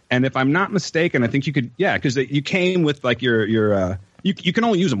 And if I'm not mistaken, I think you could, because you came with like your you can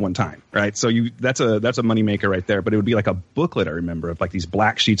only use them one time, right? So that's a moneymaker right there. But it would be like a booklet, I remember, of like these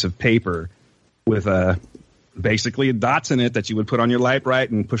black sheets of paper with basically dots in it that you would put on your Light-Bright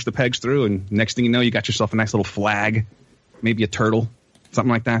and push the pegs through. And next thing you know, you got yourself a nice little flag, maybe a turtle,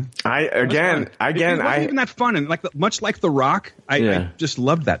 something like that. It wasn't even that fun, and much like The Rock, I just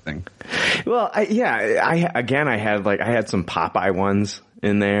loved that thing. Well, I had some Popeye ones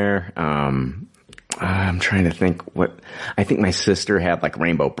in there. I'm trying to think I think my sister had like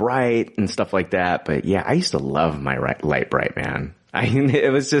Rainbow Bright and stuff like that. But yeah, I used to love my Light-Bright, man.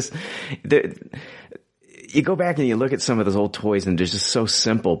 It was just, you go back and you look at some of those old toys and they're just so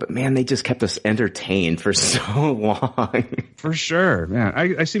simple, but man, they just kept us entertained for so long. For sure. Yeah.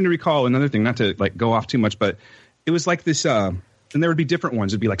 I seem to recall another thing, not to like go off too much, but it was like this, and there would be different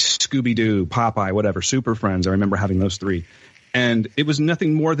ones. It'd be like Scooby-Doo, Popeye, whatever, Super Friends. I remember having those three. And it was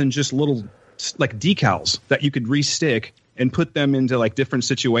nothing more than just little like decals that you could re-stick and put them into like different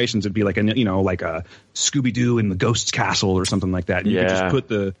situations. It'd be like a Scooby-Doo in the Ghost's Castle or something like that. And you could just put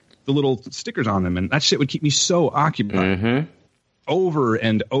the little stickers on them, and that shit would keep me so occupied over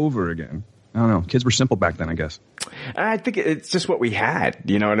and over again. I don't know. Kids were simple back then, I guess. I think it's just what we had.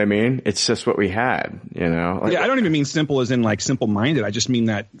 You know what I mean? It's just what we had, you know? Like, Yeah, I don't even mean simple as in like simple-minded. I just mean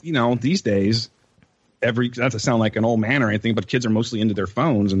that, you know, these days, not to sound like an old man or anything, but kids are mostly into their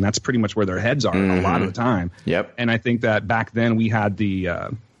phones, and that's pretty much where their heads are a lot of the time. Yep. And I think that back then we had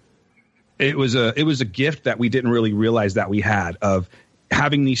it was a gift that we didn't really realize that we had of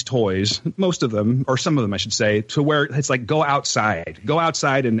having these toys, most of them, or some of them, I should say, to where it's like go outside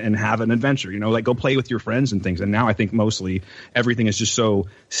and have an adventure, you know, like go play with your friends and things. And now I think mostly everything is just so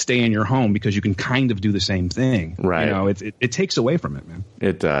stay in your home because you can kind of do the same thing. Right. You know, it takes away from it, man.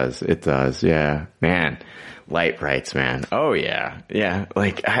 It does. It does. Yeah. Man. Light brights, man. Oh, yeah. Yeah.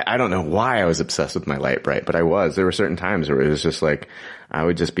 Like, I don't know why I was obsessed with my light bright, but I was. There were certain times where it was just like, I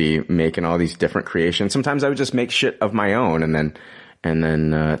would just be making all these different creations. Sometimes I would just make shit of my own and then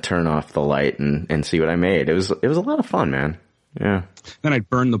turn off the light and see what I made. It was a lot of fun, man. Yeah. Then I'd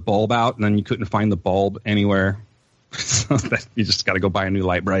burn the bulb out, and then you couldn't find the bulb anywhere. So that you just got to go buy a new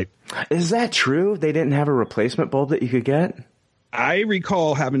light bright. Is that true? They didn't have a replacement bulb that you could get? I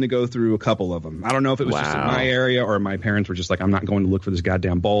recall having to go through a couple of them. I don't know if it was just in my area or my parents were just like, I'm not going to look for this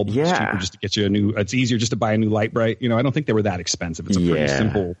goddamn bulb. Yeah. It's cheaper just to get you it's easier just to buy a new light bright. You know, I don't think they were that expensive. It's a pretty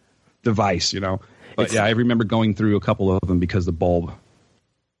simple device, you know. But I remember going through a couple of them because the bulb.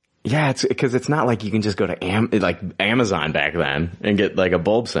 Yeah, it's because it's not like you can just go to Amazon back then and get like a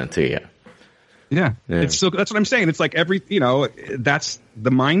bulb sent to you. Yeah. That's what I'm saying. It's like that's the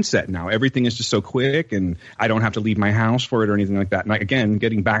mindset now. Everything is just so quick, and I don't have to leave my house for it or anything like that. And again,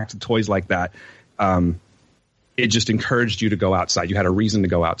 getting back to toys like that, it just encouraged you to go outside. You had a reason to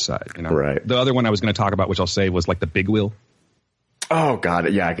go outside. You know? Right. The other one I was going to talk about, which I'll say, was like the Big Wheel. Oh,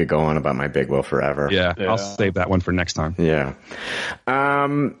 God. Yeah, I could go on about my Big Wheel forever. Yeah. I'll save that one for next time. Yeah.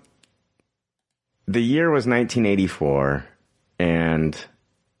 The year was 1984, and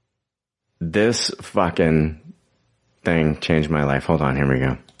this fucking thing changed my life. Hold on, here we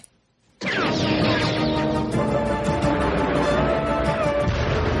go.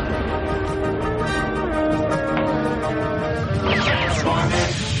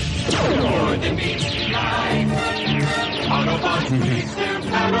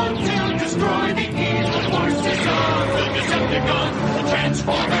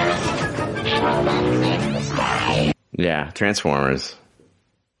 Yeah, Transformers.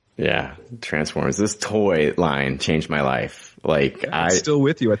 Yeah, Transformers. This toy line changed my life. Like, it's still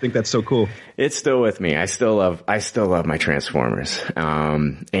with you. I think that's so cool. It's still with me. I still love my Transformers.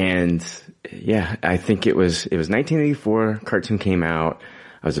 And yeah, I think it was 1984. Cartoon came out.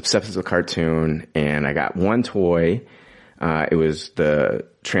 I was obsessed with cartoon, and I got one toy. It was the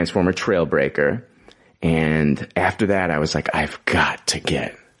Transformer Trailbreaker. And after that, I was like, I've got to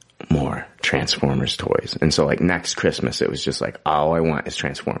get more Transformers toys. And so like next Christmas, it was just like, all I want is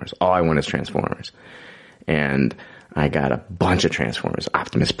Transformers. All I want is Transformers. And I got a bunch of Transformers,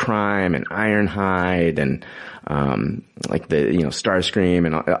 Optimus Prime and Ironhide and, like the, Starscream,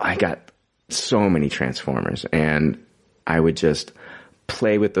 and I got so many Transformers, and I would just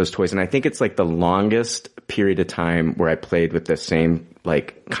play with those toys. And I think it's like the longest period of time where I played with the same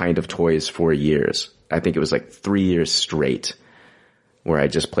like kind of toys for years. I think it was like 3 years straight where I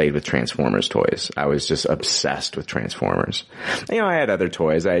just played with Transformers toys. I was just obsessed with Transformers. I had other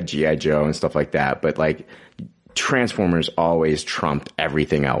toys. I had G.I. Joe and stuff like that, but like Transformers always trumped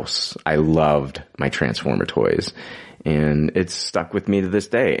everything else. I loved my Transformer toys, and it's stuck with me to this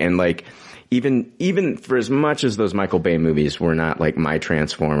day. And like, even for as much as those Michael Bay movies were not like my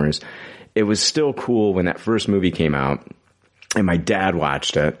Transformers, it was still cool when that first movie came out and my dad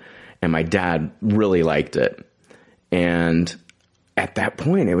watched it and my dad really liked it. And at that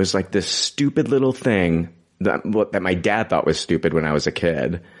point, it was like this stupid little thing that my dad thought was stupid when I was a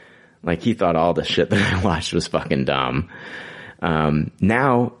kid. Like, he thought all the shit that I watched was fucking dumb.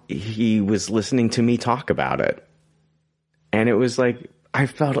 Now he was listening to me talk about it, and it was like, I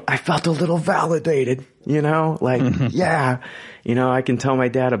felt a little validated, like, yeah, I can tell my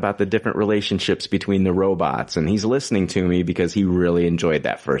dad about the different relationships between the robots, and he's listening to me because he really enjoyed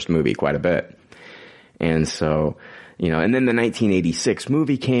that first movie quite a bit. And so, and then the 1986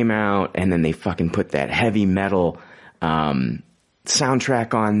 movie came out, and then they fucking put that heavy metal,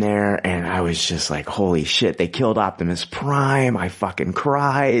 soundtrack on there, and I was just like, holy shit, they killed Optimus Prime. I fucking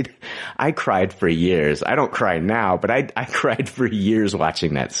cried. I cried for years. I don't cry now, but I cried for years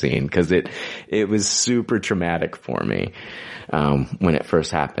watching that scene because it was super traumatic for me when it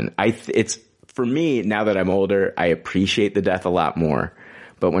first happened. It's for me, now that I'm older, I appreciate the death a lot more,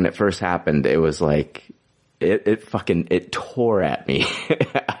 but when it first happened, it was like it tore at me.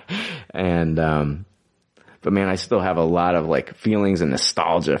 And But man, I still have a lot of like feelings and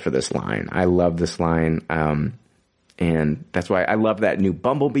nostalgia for this line. I love this line. And that's why I love that new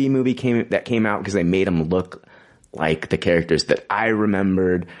Bumblebee movie that came out, because they made them look like the characters that I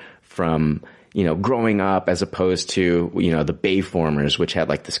remembered from, you know, growing up, as opposed to, you know, the Bayformers, which had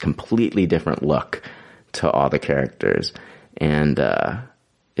like this completely different look to all the characters. And,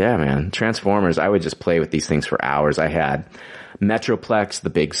 yeah, man, Transformers, I would just play with these things for hours. I had Metroplex, the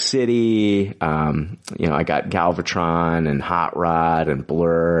big city. You know, I got Galvatron and Hot Rod and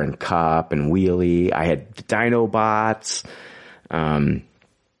Blur and Cup and Wheelie. I had Dinobots.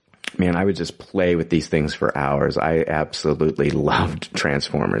 Man, I would just play with these things for hours. I absolutely loved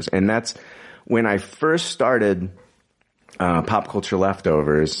Transformers. And that's when I first started Pop Culture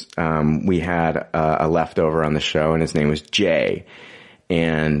Leftovers. We had a leftover on the show, and his name was Jay.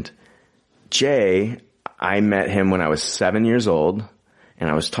 And Jay, I met him when I was 7 years old, and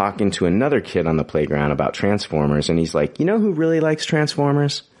I was talking to another kid on the playground about Transformers, and he's like, you know who really likes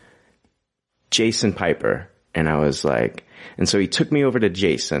Transformers? Jason Piper. And I was like, and so he took me over to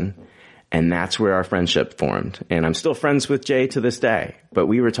Jason, and that's where our friendship formed. And I'm still friends with Jay to this day, but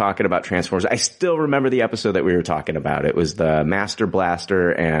we were talking about Transformers. I still remember the episode that we were talking about. It was the Master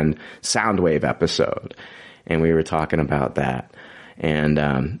Blaster and Soundwave episode, and we were talking about that. And,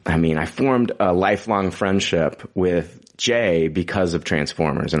 I mean, I formed a lifelong friendship with Jay because of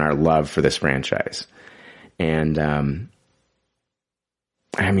Transformers and our love for this franchise. And,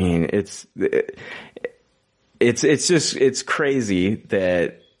 I mean, it's crazy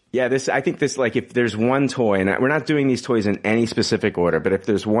that, yeah, I think this, like, if there's one toy, and we're not doing these toys in any specific order, but if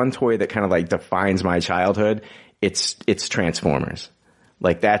there's one toy that kind of like defines my childhood, it's Transformers.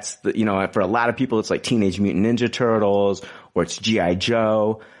 Like, that's the, you know, for a lot of people, it's like Teenage Mutant Ninja Turtles, or it's G.I.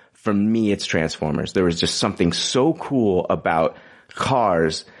 Joe. For me, it's Transformers. There was just something so cool about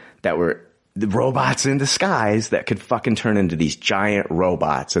cars that were the robots in disguise that could fucking turn into these giant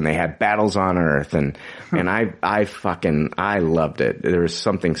robots, and they had battles on Earth, and I loved it. There was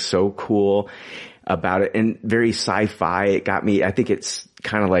something so cool about it, and very sci-fi. It got me, I think it's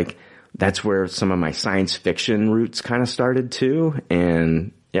kind of like, that's where some of my science fiction roots kind of started too.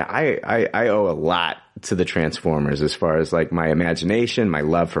 And yeah, I owe a lot to the Transformers as far as like my imagination, my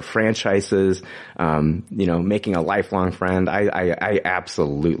love for franchises, you know, making a lifelong friend. I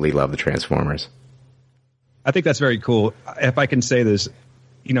absolutely love the Transformers. I think that's very cool. If I can say this,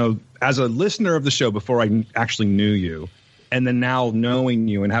 you know, as a listener of the show before I actually knew you, and then now knowing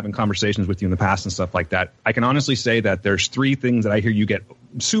you and having conversations with you in the past and stuff like that, I can honestly say that there's three things that I hear you get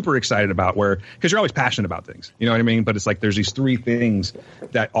super excited about, where, because you're always passionate about things, you know what I mean? But it's like there's these three things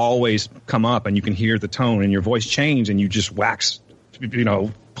that always come up, and you can hear the tone and your voice change, and you just wax, you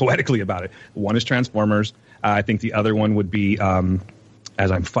know, poetically about it. One is Transformers. I think the other one would be, as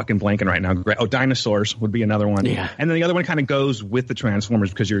I'm fucking blanking right now. Dinosaurs would be another one. Yeah. And then the other one kind of goes with the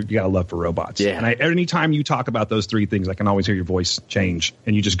Transformers because you got a love for robots. Yeah. And anytime you talk about those three things, I can always hear your voice change,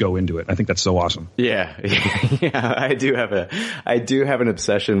 and you just go into it. I think that's so awesome. Yeah. Yeah. I do have an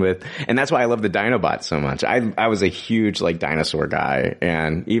obsession with, and that's why I love the Dinobots so much. I was a huge like dinosaur guy,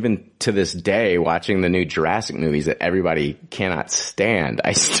 and even to this day, watching the new Jurassic movies that everybody cannot stand,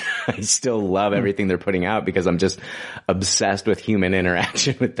 I still love everything they're putting out because I'm just obsessed with human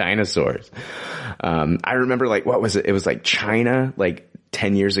interaction with dinosaurs. I remember, like, what was it? It was like China, like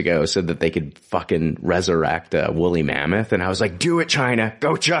 10 years ago, said that they could fucking resurrect a woolly mammoth. And I was like, do it, China.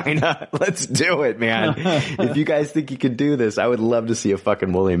 Go, China. Let's do it, man. If you guys think you could do this, I would love to see a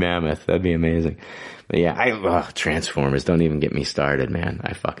fucking woolly mammoth. That'd be amazing. But yeah, Transformers, don't even get me started, man.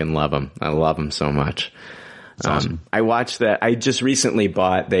 I fucking love them. I love them so much. Awesome. I watched that. I just recently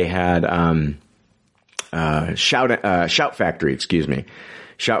bought, they had, Shout Factory, excuse me.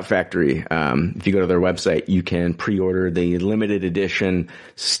 Shout Factory. If you go to their website, you can pre-order the limited edition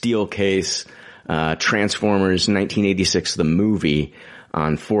steel case, Transformers 1986, the movie,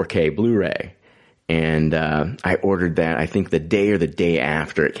 on 4K Blu-ray. And, I ordered that, I think the day or the day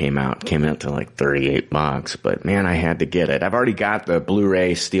after it came out. It came out to like $38, but man, I had to get it. I've already got the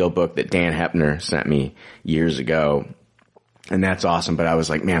Blu-ray steelbook that Dan Hepner sent me years ago. And that's awesome. But I was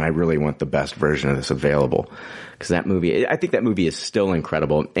like, man, I really want the best version of this available. Because that movie, I think that movie is still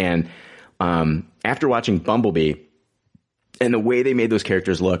incredible. And, after watching Bumblebee and the way they made those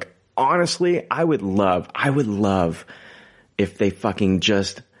characters look, honestly, I would love if they fucking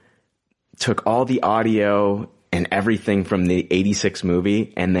just took all the audio and everything from the 86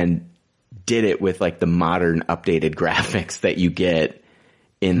 movie and then did it with like the modern updated graphics that you get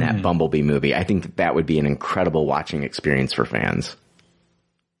in that Bumblebee movie. I think that would be an incredible watching experience for fans.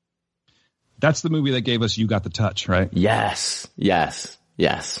 That's the movie that gave us You Got the Touch, right? Yes.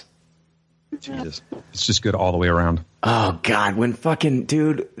 Jesus, it's just good all the way around. Oh God, when fucking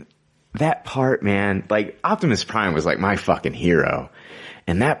dude, that part, man, like Optimus Prime was like my fucking hero,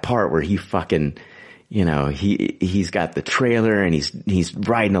 and that part where he fucking, you know, he's got the trailer and he's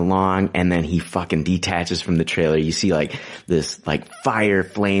riding along, and then he fucking detaches from the trailer. You see like this like fire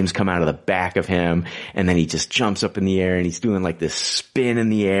flames come out of the back of him, and then he just jumps up in the air and he's doing like this spin in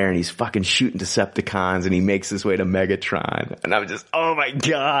the air and he's fucking shooting Decepticons, and he makes his way to Megatron. And I'm just, oh my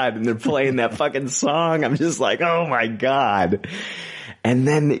God. And they're playing that fucking song. I'm just like, oh my God. And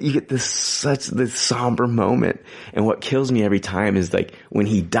then you get this somber moment. And what kills me every time is like when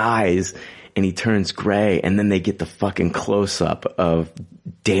he dies and he turns gray, and then they get the fucking close up of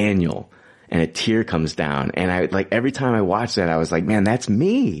Daniel and a tear comes down. And I like every time I watch that, I was like, man, that's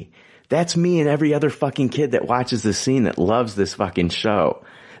me. That's me and every other fucking kid that watches this scene that loves this fucking show.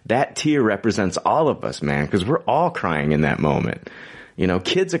 That tear represents all of us, man, because we're all crying in that moment. You know,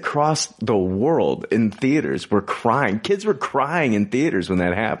 kids across the world in theaters were crying. Kids were crying in theaters when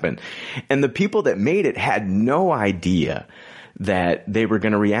that happened. And the people that made it had no idea that they were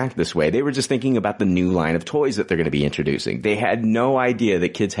going to react this way. They were just thinking about the new line of toys that they're going to be introducing. They had no idea that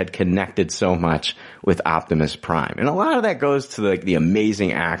kids had connected so much with Optimus Prime. And a lot of that goes to like the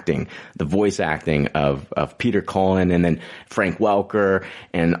amazing acting, the voice acting of Peter Cullen and then Frank Welker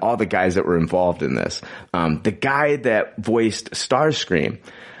and all the guys that were involved in this. The guy that voiced Starscream,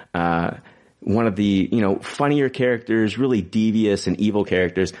 one of the, you know, funnier characters, really devious and evil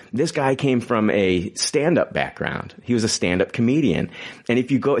characters. This guy came from a stand-up background. He was a stand-up comedian. And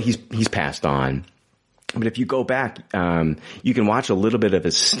if you go, he's passed on. But if you go back, you can watch a little bit of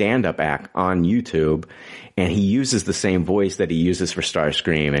his stand-up act on YouTube, and he uses the same voice that he uses for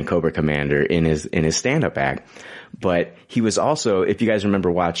Starscream and Cobra Commander in his stand-up act. But he was also, if you guys remember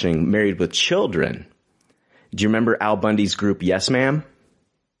watching Married with Children, do you remember Al Bundy's group Yes Ma'am?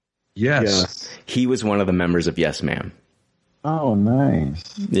 Yes. He was one of the members of Yes Ma'am. Oh, nice.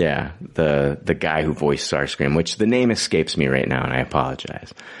 Yeah, the guy who voiced Starscream, which the name escapes me right now, and I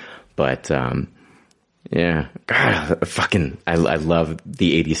apologize. But, yeah, God, I love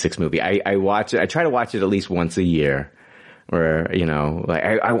the 86 movie. I watch it, I try to watch it at least once a year. Or, you know, like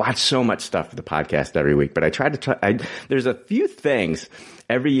I watch so much stuff for the podcast every week, but there's a few things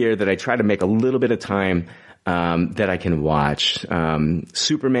every year that I try to make a little bit of time that I can watch.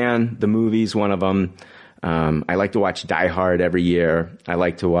 Superman, the movie's one of them. I like to watch Die Hard every year. I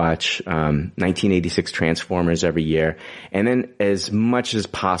like to watch 1986 Transformers every year. And then as much as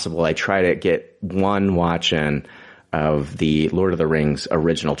possible, I try to get one watch in of the Lord of the Rings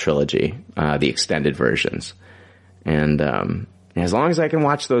original trilogy, the extended versions. And as long as I can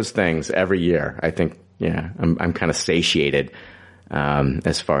watch those things every year, I think, yeah, I'm kind of satiated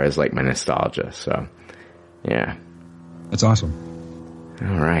as far as like my nostalgia. So, yeah. That's awesome.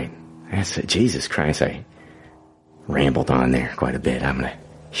 All right. That's it. Jesus Christ, I rambled on there quite a bit. I'm going to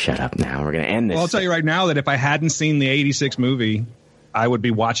shut up now. We're going to end this. Well, I'll tell you right now that if I hadn't seen the 86 movie, I would be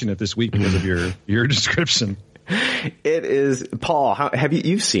watching it this week because of your description. It is, Paul,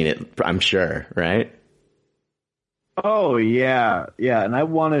 you've seen it, I'm sure, right? Oh yeah, and I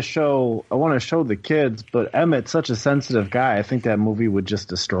want to show the kids, but Emmett's such a sensitive guy. I think that movie would just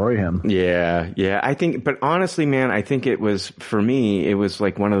destroy him. Yeah. I think, but honestly, man, I think it was, for me, it was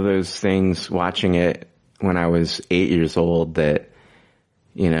like one of those things watching it when I was 8 years old that,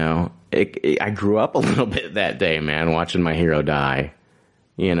 you know, I grew up a little bit that day, man, watching my hero die.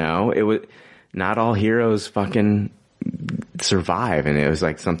 You know, it was not all heroes fucking survive, and it was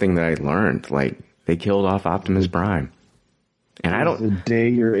like something that I learned, like. They killed off Optimus Prime. And I don't... The day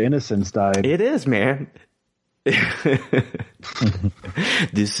your innocence died. It is, man.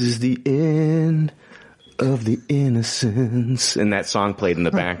 This is the end of the innocence. And that song played in the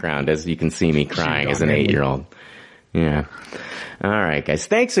background as you can see me crying as an 8-year-old. Yeah. All right, guys.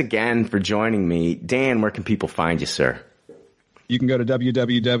 Thanks again for joining me. Dan, where can people find you, sir? You can go to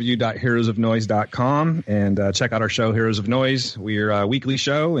www.heroesofnoise.com and check out our show, Heroes of Noise. We're a weekly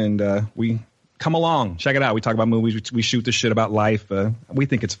show, and we... Come along. Check it out. We talk about movies. We shoot the shit about life. We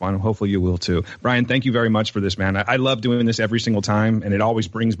think it's fun. Hopefully you will too. Brian, thank you very much for this, man. I love doing this every single time, and it always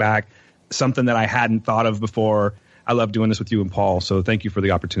brings back something that I hadn't thought of before. I love doing this with you and Paul, so thank you for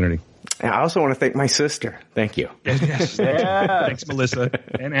the opportunity. I also want to thank my sister. Thank you. Yes. Thanks, Melissa.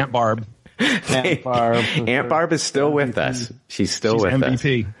 And Aunt Barb. Aunt Barb is still with us. She's still with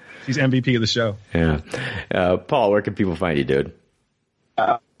MVP. us. She's MVP of the show. Yeah. Paul, where can people find you, dude?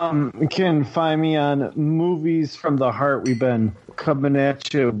 You can find me on Movies from the Heart. We've been coming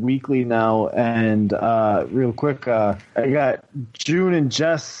at you weekly now. And real quick, I got June and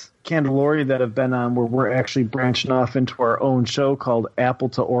Jess Candelori that have been on where we're actually branching off into our own show called Apple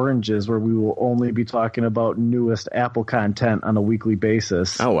to Oranges, where we will only be talking about newest Apple content on a weekly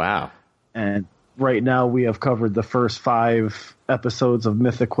basis. Oh, wow. And right now we have covered the first 5 episodes of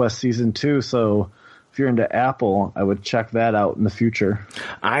Mythic Quest Season 2, so if you're into Apple, I would check that out in the future.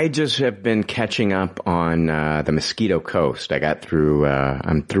 I just have been catching up on the Mosquito Coast. I got through,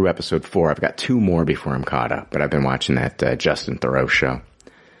 I'm through episode 4. I've got 2 more before I'm caught up, but I've been watching that Justin Thoreau show.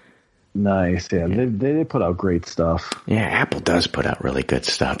 Nice, yeah. They put out great stuff. Yeah, Apple does put out really good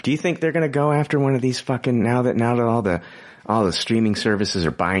stuff. Do you think they're going to go after one of these fucking, now that all the streaming services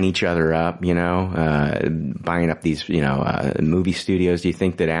are buying each other up, buying up these, movie studios, do you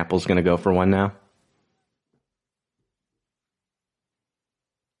think that Apple's going to go for one now?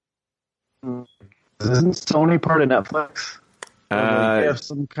 Isn't Sony part of Netflix? They have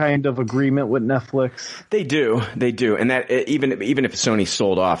some kind of agreement with Netflix. They do, and that even if Sony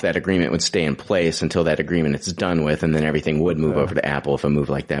sold off, that agreement would stay in place until that agreement is done with, and then everything would move over to Apple if a move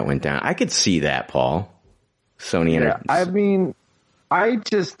like that went down. I could see that, Paul. Sony. Yeah, I mean, I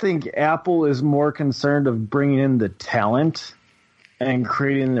just think Apple is more concerned of bringing in the talent and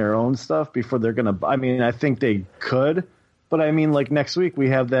creating their own stuff before they're gonna. I mean, I think they could. But I mean, like next week we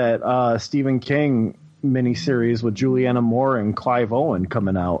have that Stephen King miniseries with Juliana Moore and Clive Owen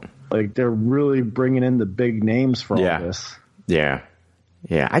coming out. Like they're really bringing in the big names for all this. Yeah.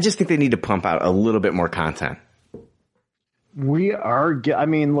 I just think they need to pump out a little bit more content. We are. I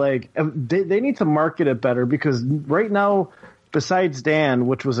mean, like they need to market it better because right now, besides Dan,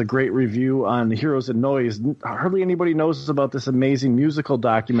 which was a great review on Heroes and Noise, hardly anybody knows about this amazing musical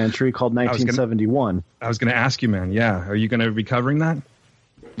documentary called 1971. I was going to ask you, man. Yeah. Are you going to be covering that?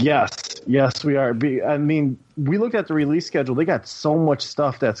 Yes, we are. I mean, we looked at the release schedule. They got so much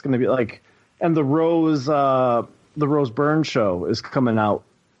stuff that's going to be like, and the Rose Byrne show is coming out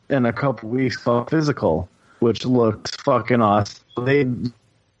in a couple weeks called Physical, which looks fucking awesome. They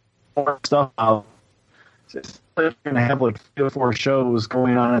more stuff out. They're going to have like 3 or 4 shows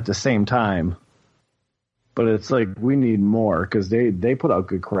going on at the same time. But it's like we need more because they put out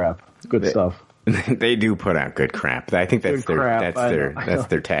good crap, good stuff. They do put out good crap. I think that's their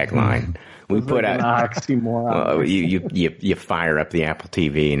tagline. We put out oxymoron. You fire up the Apple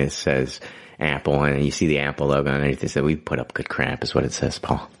TV and it says Apple, and you see the Apple logo underneath. They say we put up good crap is what it says,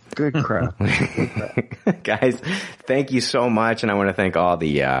 Paul. Good crap. Guys, thank you so much, and I want to thank all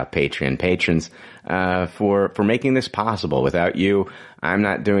the Patreon patrons for making this possible. Without you, I'm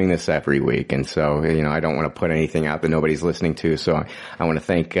not doing this every week, and so I don't want to put anything out that nobody's listening to. So I want to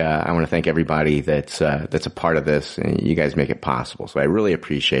thank everybody that's a part of this, and you guys make it possible. So I really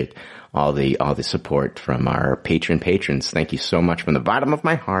appreciate all the support from our patrons. Thank you so much from the bottom of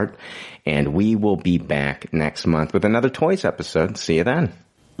my heart, and we will be back next month with another Toys episode. See you then.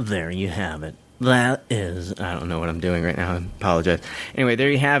 There you have it. That is, I don't know what I'm doing right now. I apologize. Anyway,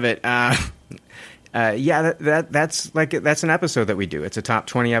 there you have it. That's an episode that we do. It's a top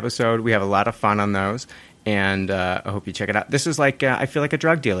 20 episode. We have a lot of fun on those, and I hope you check it out. This is like I feel like a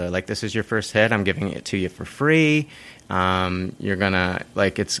drug dealer. Like this is your first hit. I'm giving it to you for free. You're gonna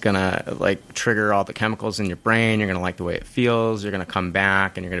it's gonna trigger all the chemicals in your brain. You're gonna like the way it feels. You're gonna come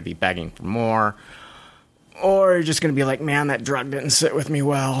back, and you're gonna be begging for more. Or you're just going to be like, man, that drug didn't sit with me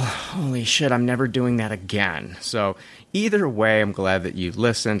well. Holy shit, I'm never doing that again. So either way, I'm glad that you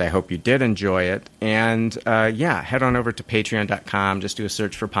listened. I hope you did enjoy it. And head on over to patreon.com. Just do a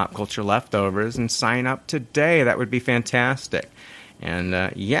search for Pop Culture Leftovers and sign up today. That would be fantastic. And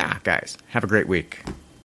guys, have a great week.